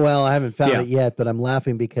 John? Well, I haven't found it yet, but I'm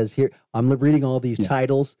laughing because here I'm reading all these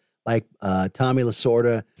titles like Tommy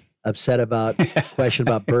Lasorda upset about question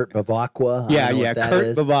about Burt Bavacqua.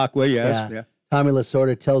 Kurt Bavacqua, yes. Yeah. Tommy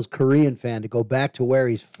Lasorda tells Korean fan to go back to where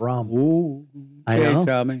he's from. Ooh, I know,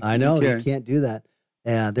 Tommy. I know. Okay. You can't do that.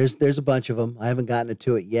 Yeah, there's a bunch of them. I haven't gotten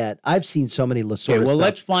to it yet. I've seen so many Lasorda. Okay, well, stuff.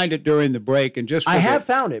 let's find it during the break. And just I have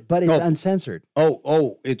found it, but it's uncensored.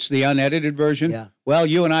 Oh, it's the unedited version? Yeah. Well,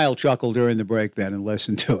 you and I will chuckle during the break then and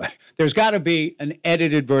listen to it. There's got to be an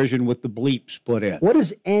edited version with the bleeps put in. What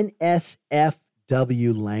does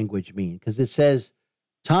NSFW language mean? Because it says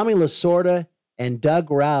Tommy Lasorda and Doug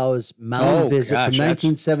Rau's mound visit from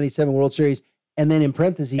 1977 World Series, and then in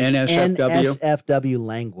parentheses, NSFW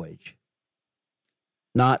language.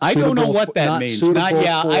 I don't know what that means.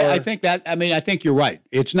 I think that. I mean, I think you're right.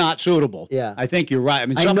 It's not suitable. Yeah, I think you're right. I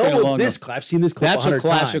mean, I know this clip. I've seen this clip. That's a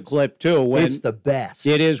classic clip too. It's the best.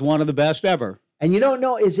 It is one of the best ever. And you don't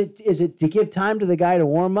know, is it to give time to the guy to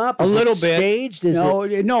warm up? A little bit. Staged?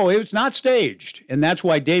 No, it's not staged. And that's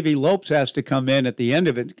why Davey Lopes has to come in at the end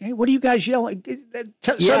of it. Hey, what are you guys yelling?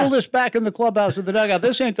 Settle this back in the clubhouse of the dugout.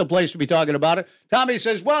 This ain't the place to be talking about it. Tommy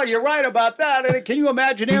says, well, you're right about that. And can you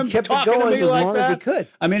imagine him kept talking it going to me as like long that? as he could.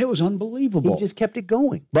 I mean, it was unbelievable. He just kept it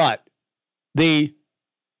going. But what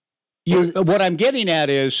I'm getting at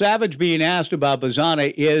is Savage being asked about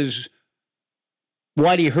Bazzana is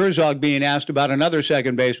Whitey Herzog being asked about another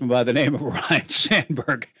second baseman by the name of Ryan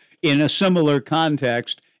Sandberg in a similar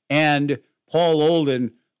context, and Paul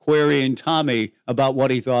Olden querying Tommy about what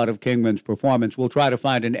he thought of Kingman's performance. We'll try to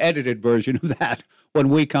find an edited version of that when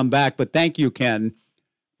we come back. But thank you, Ken,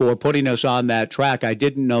 for putting us on that track. I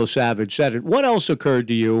didn't know Savage said it. What else occurred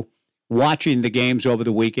to you watching the games over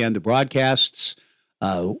the weekend, the broadcasts,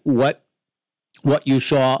 what you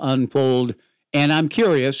saw unfold? And I'm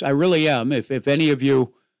curious, I really am, if any of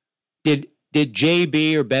you, did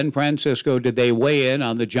JB or Ben Francisco, did they weigh in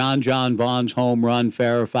on the John Bonds home run,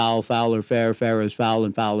 fair or foul, foul or fair, fair is foul,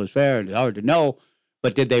 and foul is fair? It's hard to know,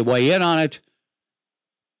 but did they weigh in on it?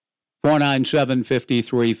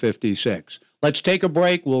 497-5356. Let's take a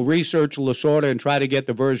break. We'll research Lasorda and try to get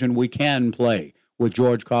the version we can play with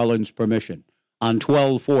George Carlin's permission on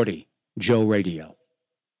 1240 Joe Radio.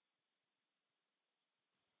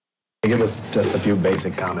 Give us just a few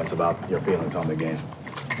basic comments about your feelings on the game.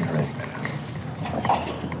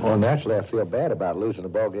 Well, naturally, I feel bad about losing a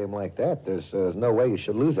ball game like that. There's no way you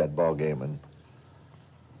should lose that ball game, and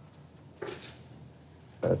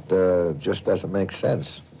that just doesn't make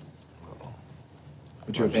sense.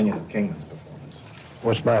 What's your opinion of Kingman's performance?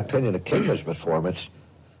 What's my opinion of Kingman's performance?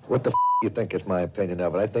 What the you think is my opinion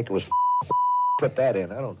of it? I think it was put that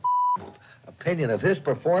in. I don't opinion of his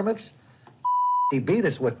performance. He beat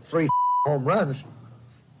us with 3 home runs.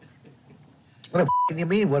 What the can you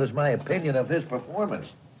mean? What is my opinion of his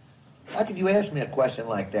performance? How could you ask me a question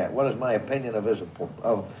like that? What is my opinion of his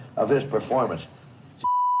performance?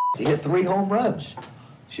 He hit 3 home runs.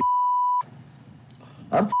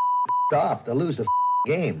 I'm off to lose the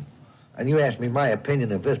game, and you ask me my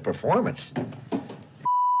opinion of his performance.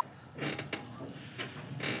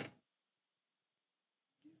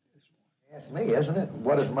 Ask me, isn't it?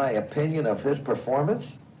 What is my opinion of his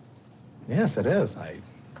performance? Yes, it is. I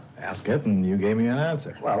asked it, and you gave me an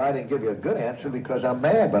answer. Well, I didn't give you a good answer because I'm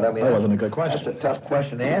mad, but I mean... That wasn't a good question. That's a tough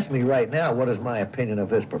question to ask me right now. What is my opinion of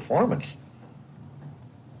his performance?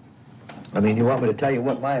 I mean, you want me to tell you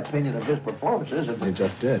what my opinion of his performance is? You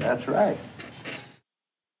just did. That's right.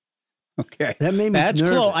 Okay. That made me That's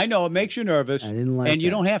nervous. Close. I know, it makes you nervous. I didn't like And you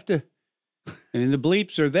that. don't have to... I mean, the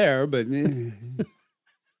bleeps are there, but...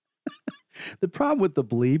 The problem with the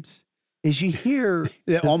bleeps is you hear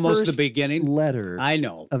almost the first beginning letter. I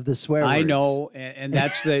know of the swear I words. know, and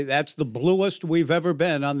that's the bluest we've ever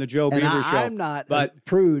been on the Joe And Beaver Show. I'm not but a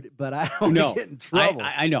prude, but I don't no, get in trouble.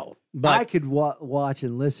 I know, but I could watch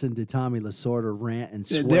and listen to Tommy Lasorda rant and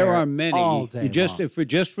swear. there are many. all day long.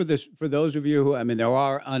 For those of you who, I mean, there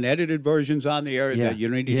are unedited versions on the air that you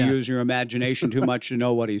don't need to use your imagination too much to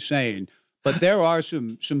know what he's saying. But there are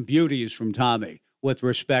some beauties from Tommy with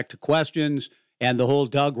respect to questions. And the whole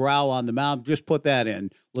Doug Rau on the mound, just put that in.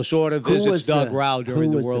 Lasorda visits Doug Rau during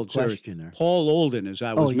the World Series. Paul Olden, as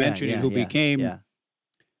I was mentioning, who became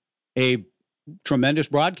a tremendous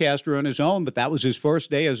broadcaster on his own, but that was his first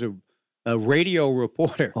day as a radio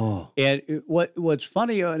reporter. Oh. And what's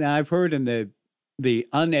funny, and I've heard in the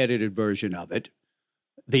unedited version of it,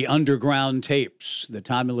 the underground tapes, the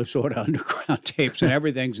Tommy Lasorda underground tapes, and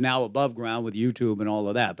everything's now above ground with YouTube and all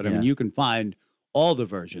of that. But I mean, you can find all the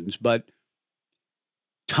versions, but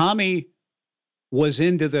Tommy was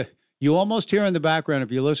into you almost hear in the background,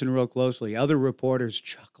 if you listen real closely, other reporters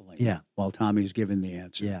chuckling while Tommy's giving the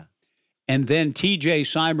answer. Yeah. And then T.J.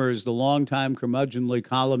 Simers, the longtime curmudgeonly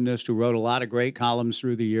columnist who wrote a lot of great columns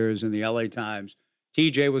through the years in the L.A. Times.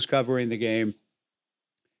 T.J. was covering the game.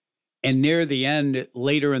 And near the end,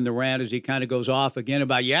 later in the rant, as he kind of goes off again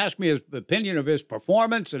about, you asked me his opinion of his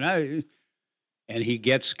performance, and he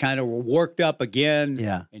gets kind of worked up again.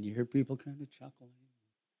 Yeah. And you hear people kind of chuckling.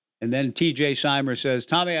 And then T.J. Simers says,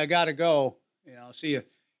 Tommy, I got to go. I'll see you.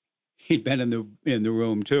 He'd been in the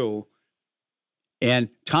room, too. And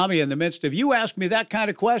Tommy, in the midst of, you asked me that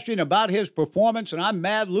kind of question about his performance, and I'm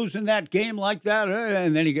mad losing that game like that.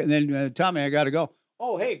 And then Tommy, I got to go.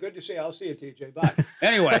 Oh, hey, good to see you. I'll see you, TJ. Bye.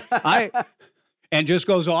 Anyway, and just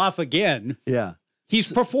goes off again. Yeah.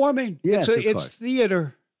 He's performing. Yes, it's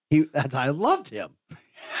theater. I loved him.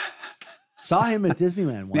 Saw him at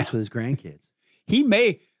Disneyland once with his grandkids.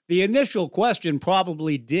 The initial question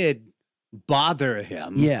probably did bother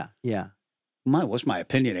him. Yeah, yeah. What's my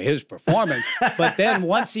opinion of his performance? But then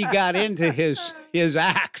once he got into his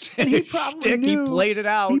act and his shtick, he played it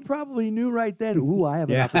out. He probably knew right then, ooh, I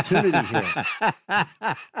have an opportunity here.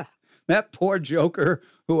 That poor joker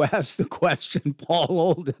who asked the question, Paul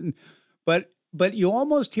Olden. But you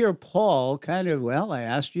almost hear Paul kind of, well, I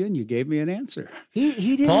asked you and you gave me an answer.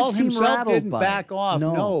 He didn't Paul seem himself rattled didn't by back it. off.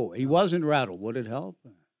 No, he wasn't rattled. Would it help?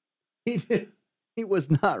 He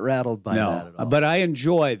was not rattled by that at all. But I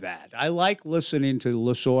enjoy that. I like listening to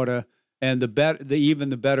Lasorda, and the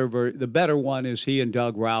better one is he and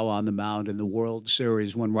Doug Rauh on the mound in the World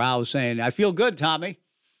Series when Rauh's saying, "I feel good, Tommy."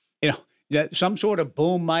 Some sort of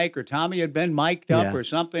boom mic, or Tommy had been mic'd up or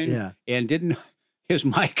something, and didn't. His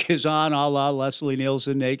mic is on, a la Leslie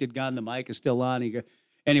Nielsen, Naked Gun. The mic is still on.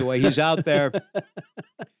 Anyway, he's out there.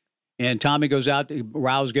 And Tommy goes out.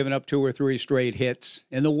 Rauh's given up 2 or 3 straight hits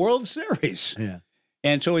in the World Series. Yeah.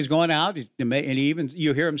 And so he's going out, and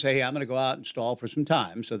you hear him say, "Hey, I'm going to go out and stall for some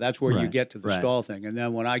time." So that's where you get to the stall thing. And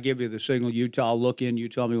then when I give you the signal, I'll look in, you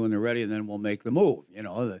tell me when they're ready, and then we'll make the move.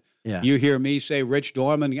 You hear me say Rich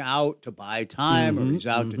Dorman out to buy time, or he's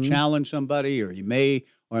out to challenge somebody, or he may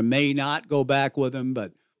or may not go back with him.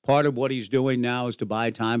 But part of what he's doing now is to buy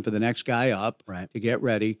time for the next guy up to get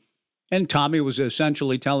ready. And Tommy was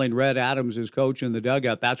essentially telling Red Adams, his coach in the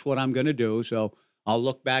dugout, that's what I'm going to do. So I'll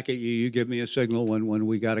look back at you. You give me a signal when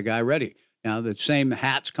we got a guy ready. Now, the same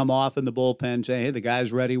hats come off in the bullpen saying, hey, the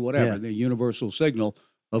guy's ready, whatever, the universal signal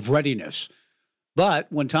of readiness.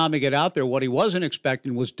 But when Tommy got out there, what he wasn't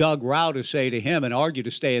expecting was Doug Rauh to say to him and argue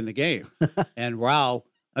to stay in the game. And Rauh,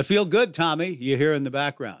 I feel good, Tommy, you hear in the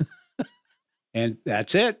background. And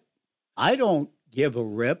that's it. I don't give a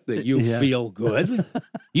rip that you feel good.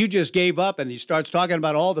 You just gave up, and he starts talking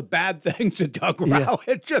about all the bad things that Doug Rauh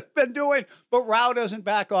had just been doing. But Rauh doesn't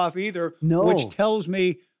back off either, which tells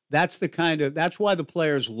me that's why the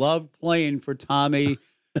players loved playing for Tommy,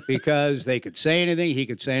 because they could say anything. He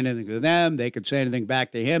could say anything to them. They could say anything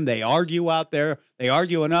back to him. They argue out there. They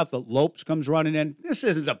argue enough that Lopes comes running in. This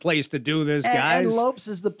isn't the place to do this, guys. And Lopes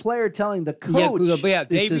is the player telling the coach. Yeah,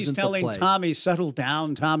 Davey's telling Tommy, settle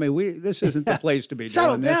down, Tommy. This isn't the place to be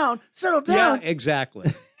doing this. Settle down. Yeah,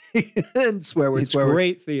 exactly. And swear words. It's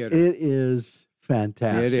great theater. It is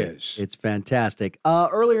fantastic. It is. It's fantastic.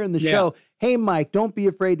 Earlier in the show, hey, Mike, don't be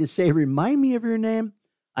afraid to say, remind me of your name.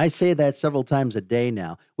 I say that several times a day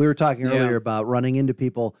now. We were talking earlier about running into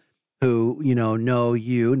people who, know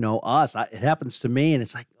you, know us. It happens to me, and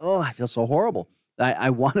it's like, oh, I feel so horrible. I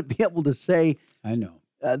want to be able to say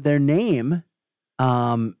their name,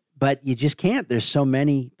 but you just can't. There's so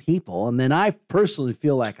many people. And then I personally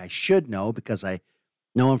feel like I should know because I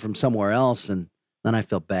know them from somewhere else, and then I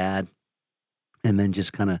feel bad, and then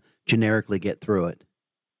just kind of generically get through it.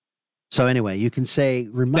 So anyway, you can say,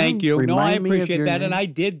 thank you. No, I appreciate that. Name. And I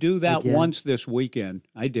did do that once this weekend.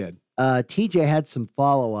 I did. TJ had some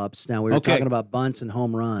follow-ups. Now, we were talking about bunts and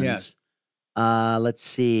home runs. Yes. Let's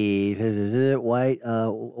see. White,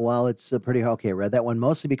 well, it's pretty hard. Okay, read that one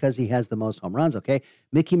mostly because he has the most home runs. Okay.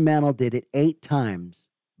 Mickey Mantle did it 8 times,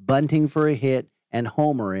 bunting for a hit and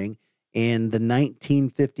homering in the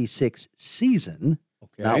 1956 season.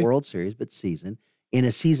 Okay. Not World Series, but season. In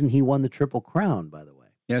a season, he won the Triple Crown, by the way.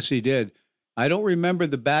 Yes, he did. I don't remember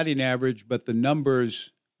the batting average, but the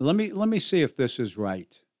numbers. Let me see if this is right.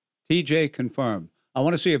 TJ, confirm. I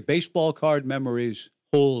want to see if baseball card memories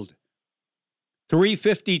hold.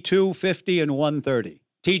 352, 50, and 130.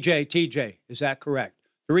 TJ, is that correct?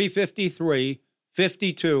 353,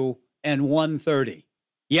 52, and 130.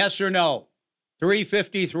 Yes or no?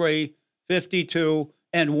 353, 52,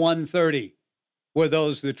 and 130. Were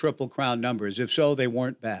those the Triple Crown numbers? If so, they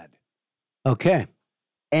weren't bad. Okay.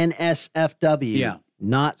 NSFW,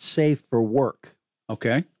 not safe for work.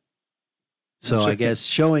 Okay. So I guess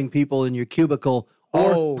showing people in your cubicle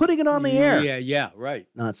or putting it on the air. Yeah, right.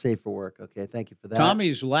 Not safe for work. Okay, thank you for that.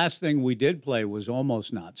 Tommy's last thing we did play was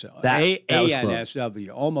almost not so. That was ANSW,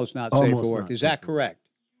 almost not safe for work. Is that correct?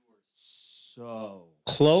 So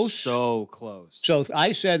close. So close. So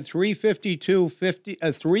I said 352,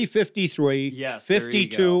 353, yes,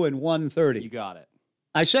 52, and 130. You got it.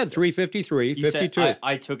 I said 353, 52.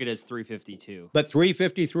 I took it as 352. But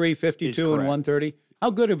 353, 52, and 130. How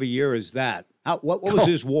good of a year is that? What was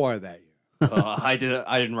his WAR that year? I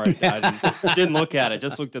didn't write that. I didn't look at it.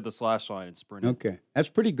 Just looked at the slash line and sprinted. Okay, that's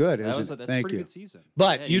pretty good. That's Thank a pretty you. good season.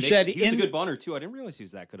 But yeah, you said he was a good bunter too. I didn't realize he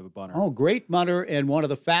was that good of a bunter. Oh, great bunter and one of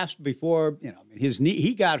the fast before his knee.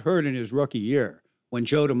 He got hurt in his rookie year when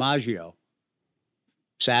Joe DiMaggio.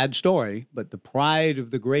 Sad story, but the pride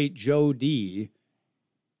of the great Joe D.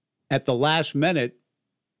 At the last minute,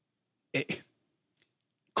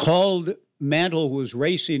 called Mantle, who was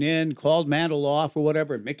racing in, called Mantle off or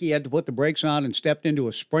whatever. Mickey had to put the brakes on and stepped into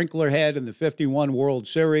a sprinkler head in the 51 World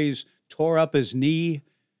Series, tore up his knee,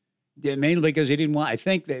 mainly because he didn't want, I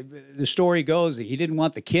think the story goes that he didn't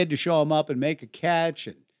want the kid to show him up and make a catch.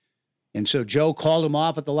 And so Joe called him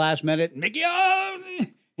off at the last minute. Mickey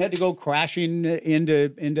had to go crashing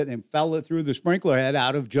into and fell through the sprinkler head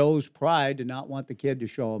out of Joe's pride to not want the kid to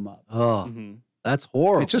show him up. Oh, that's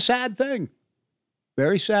horrible. It's a sad thing.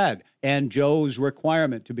 Very sad. And Joe's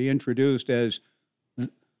requirement to be introduced as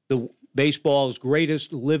the baseball's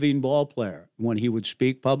greatest living ball player. When he would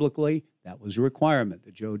speak publicly, that was a requirement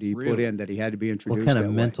that Joe D. put in, that he had to be introduced. What kind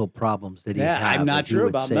of mental problems did he have? I'm not sure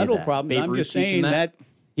about mental problems. I'm just saying that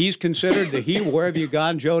he's considered the hero. Wherever you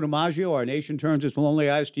gone, Joe DiMaggio, our nation turns its lonely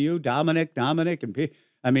eyes to you. Dominic, and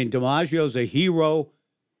DiMaggio's a hero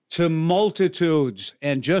to multitudes.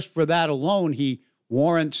 And just for that alone, he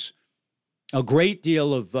warrants a great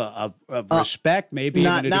deal of respect, maybe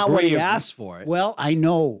not, even a not degree what he of, asked for it. Well, I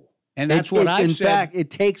know, and that's what I said. In fact, it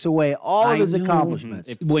takes away all of his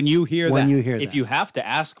accomplishments. When you hear that, if you have to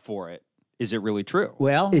ask for it, is it really true?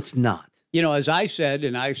 Well, it's not. As I said,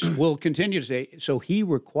 and I will continue to say, so he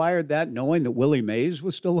required that knowing that Willie Mays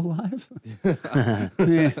was still alive?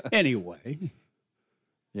 Anyway.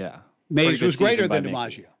 Yeah. Mays was greater than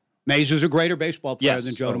DiMaggio. Mays is a greater baseball player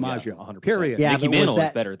than Joe DiMaggio. 100%. Period. Yeah, Mickey Mantle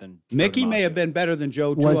was better than Joe Mickey DiMaggio. may have been better than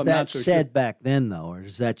Joe, too. Was I'm that not so said sure. back then, though, or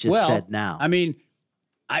is that just said now? I mean,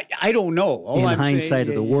 I don't know. All in I'm hindsight saying,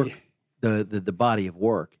 of the work, the body of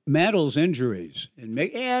work. Mantle's injuries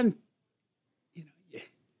and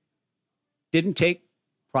didn't take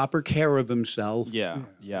proper care of himself. Yeah.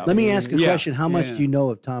 Let me ask a question. How much do you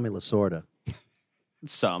know of Tommy Lasorda?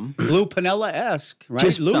 Some. Blue Panella-esque, right?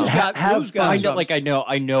 Just Lou's some. got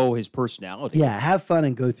I know his personality. Yeah, have fun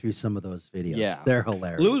and go through some of those videos. Yeah. They're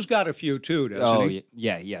hilarious. Lou's got a few too, doesn't he?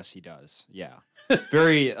 Yes, he does. Yeah.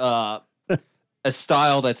 Very a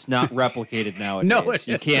style that's not replicated nowadays. No,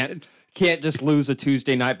 you can't just lose a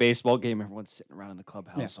Tuesday night baseball game. Everyone's sitting around in the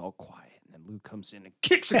clubhouse all quiet. Lou comes in and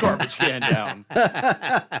kicks the garbage can down.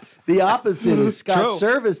 The opposite is Scott True.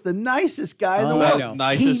 Service, the nicest guy in the world.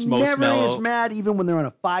 Nicest, he most never mellow. is mad even when they're on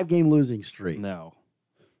a 5-game losing streak. No,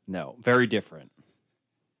 very different.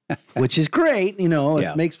 Which is great,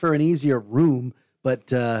 it makes for an easier room, but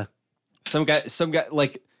some guy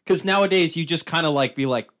like, because nowadays you just kind of like be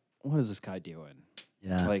like, what is this guy doing?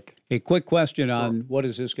 Yeah. Like, a quick question on what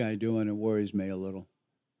is this guy doing? It worries me a little.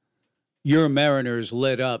 Your Mariners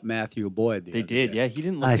lit up Matthew Boyd. They did, yeah. He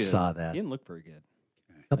didn't look I good. saw that. He didn't look very good.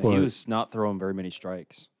 Couple He of- was not throwing very many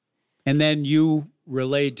strikes. And then you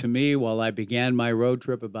relayed to me while I began my road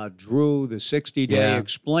trip about Drew, the 60-day Yeah.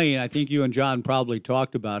 explain. I think you and John probably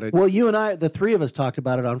talked about it. Well, you and I, the three of us talked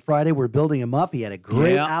about it on Friday. We're building him up. He had a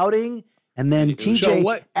great Yeah. outing. And then So TJ,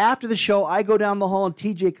 what- after the show, I go down the hall and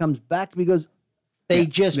TJ comes back to me and goes, they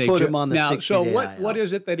just put him on the 60-day So IL. what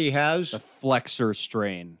is it that he has? The flexor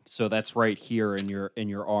strain. So that's right here in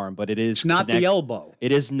your arm, but it is It's not the elbow.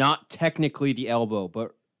 It is not technically the elbow,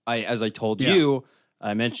 but as I told you,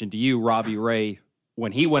 I mentioned to you, Robbie Ray,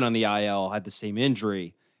 when he went on the IL, had the same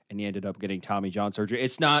injury, and he ended up getting Tommy John surgery. It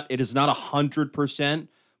is not 100%,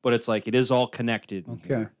 but it's like it is all connected. Okay.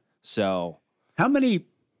 Here. So How many?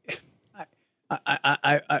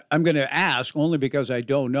 I'm going to ask only because I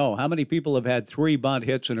don't know. How many people have had 3 bunt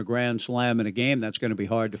hits and a grand slam in a game? That's going to be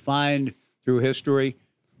hard to find through history.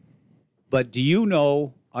 But do you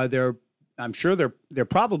know, are there, I'm sure there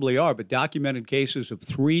probably are, but documented cases of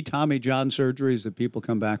 3 Tommy John surgeries that people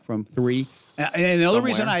come back from? 3? And the only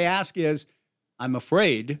reason I ask is I'm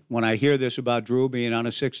afraid when I hear this about Drew being on a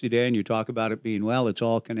 60-day and you talk about it being, well, it's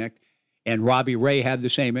all connected. And Robbie Ray had the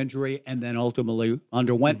same injury and then ultimately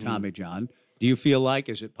underwent Tommy John. Do you feel like,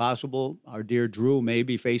 is it possible our dear Drew may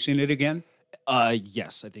be facing it again?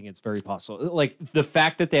 Yes, I think it's very possible. Like the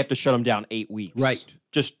fact that they have to shut him down 8 weeks, Right.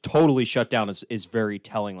 Just totally shut down is very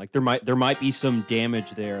telling. Like there might be some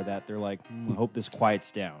damage there that they're like, I hope this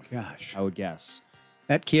quiets down. Gosh, I would guess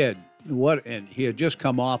that kid. And he had just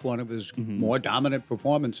come off one of his more dominant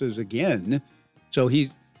performances again,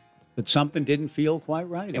 but something didn't feel quite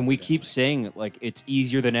right. And we keep saying like it's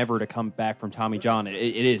easier than ever to come back from Tommy John. It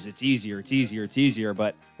is. It's easier.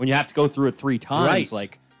 But when you have to go through it 3 times,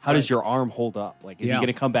 like how does your arm hold up? Like is he going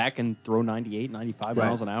to come back and throw 98, 95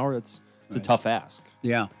 miles an hour? It's a tough ask.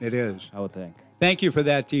 Yeah, it is. I would think. Thank you for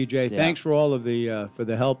that, TJ. Yeah. Thanks for all of the for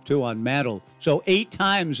the help too on Mantle. So 8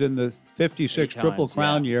 times in the 56 Triple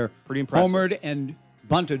Crown year, pretty impressive. Homered and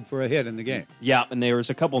bunted for a hit in the game. Yeah, and there was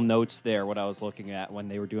a couple notes there what I was looking at when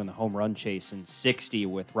they were doing the home run chase in 60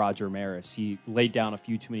 with Roger Maris. He laid down a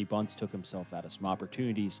few too many bunts, took himself out of some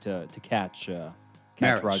opportunities to catch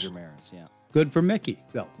Maris. Roger Maris. Yeah, good for Mickey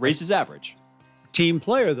though. Raised his average. Team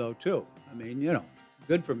player though too. I mean,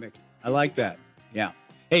 good for Mickey. I like that. Yeah.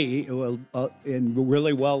 Hey, and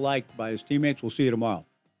really well liked by his teammates. We'll see you tomorrow.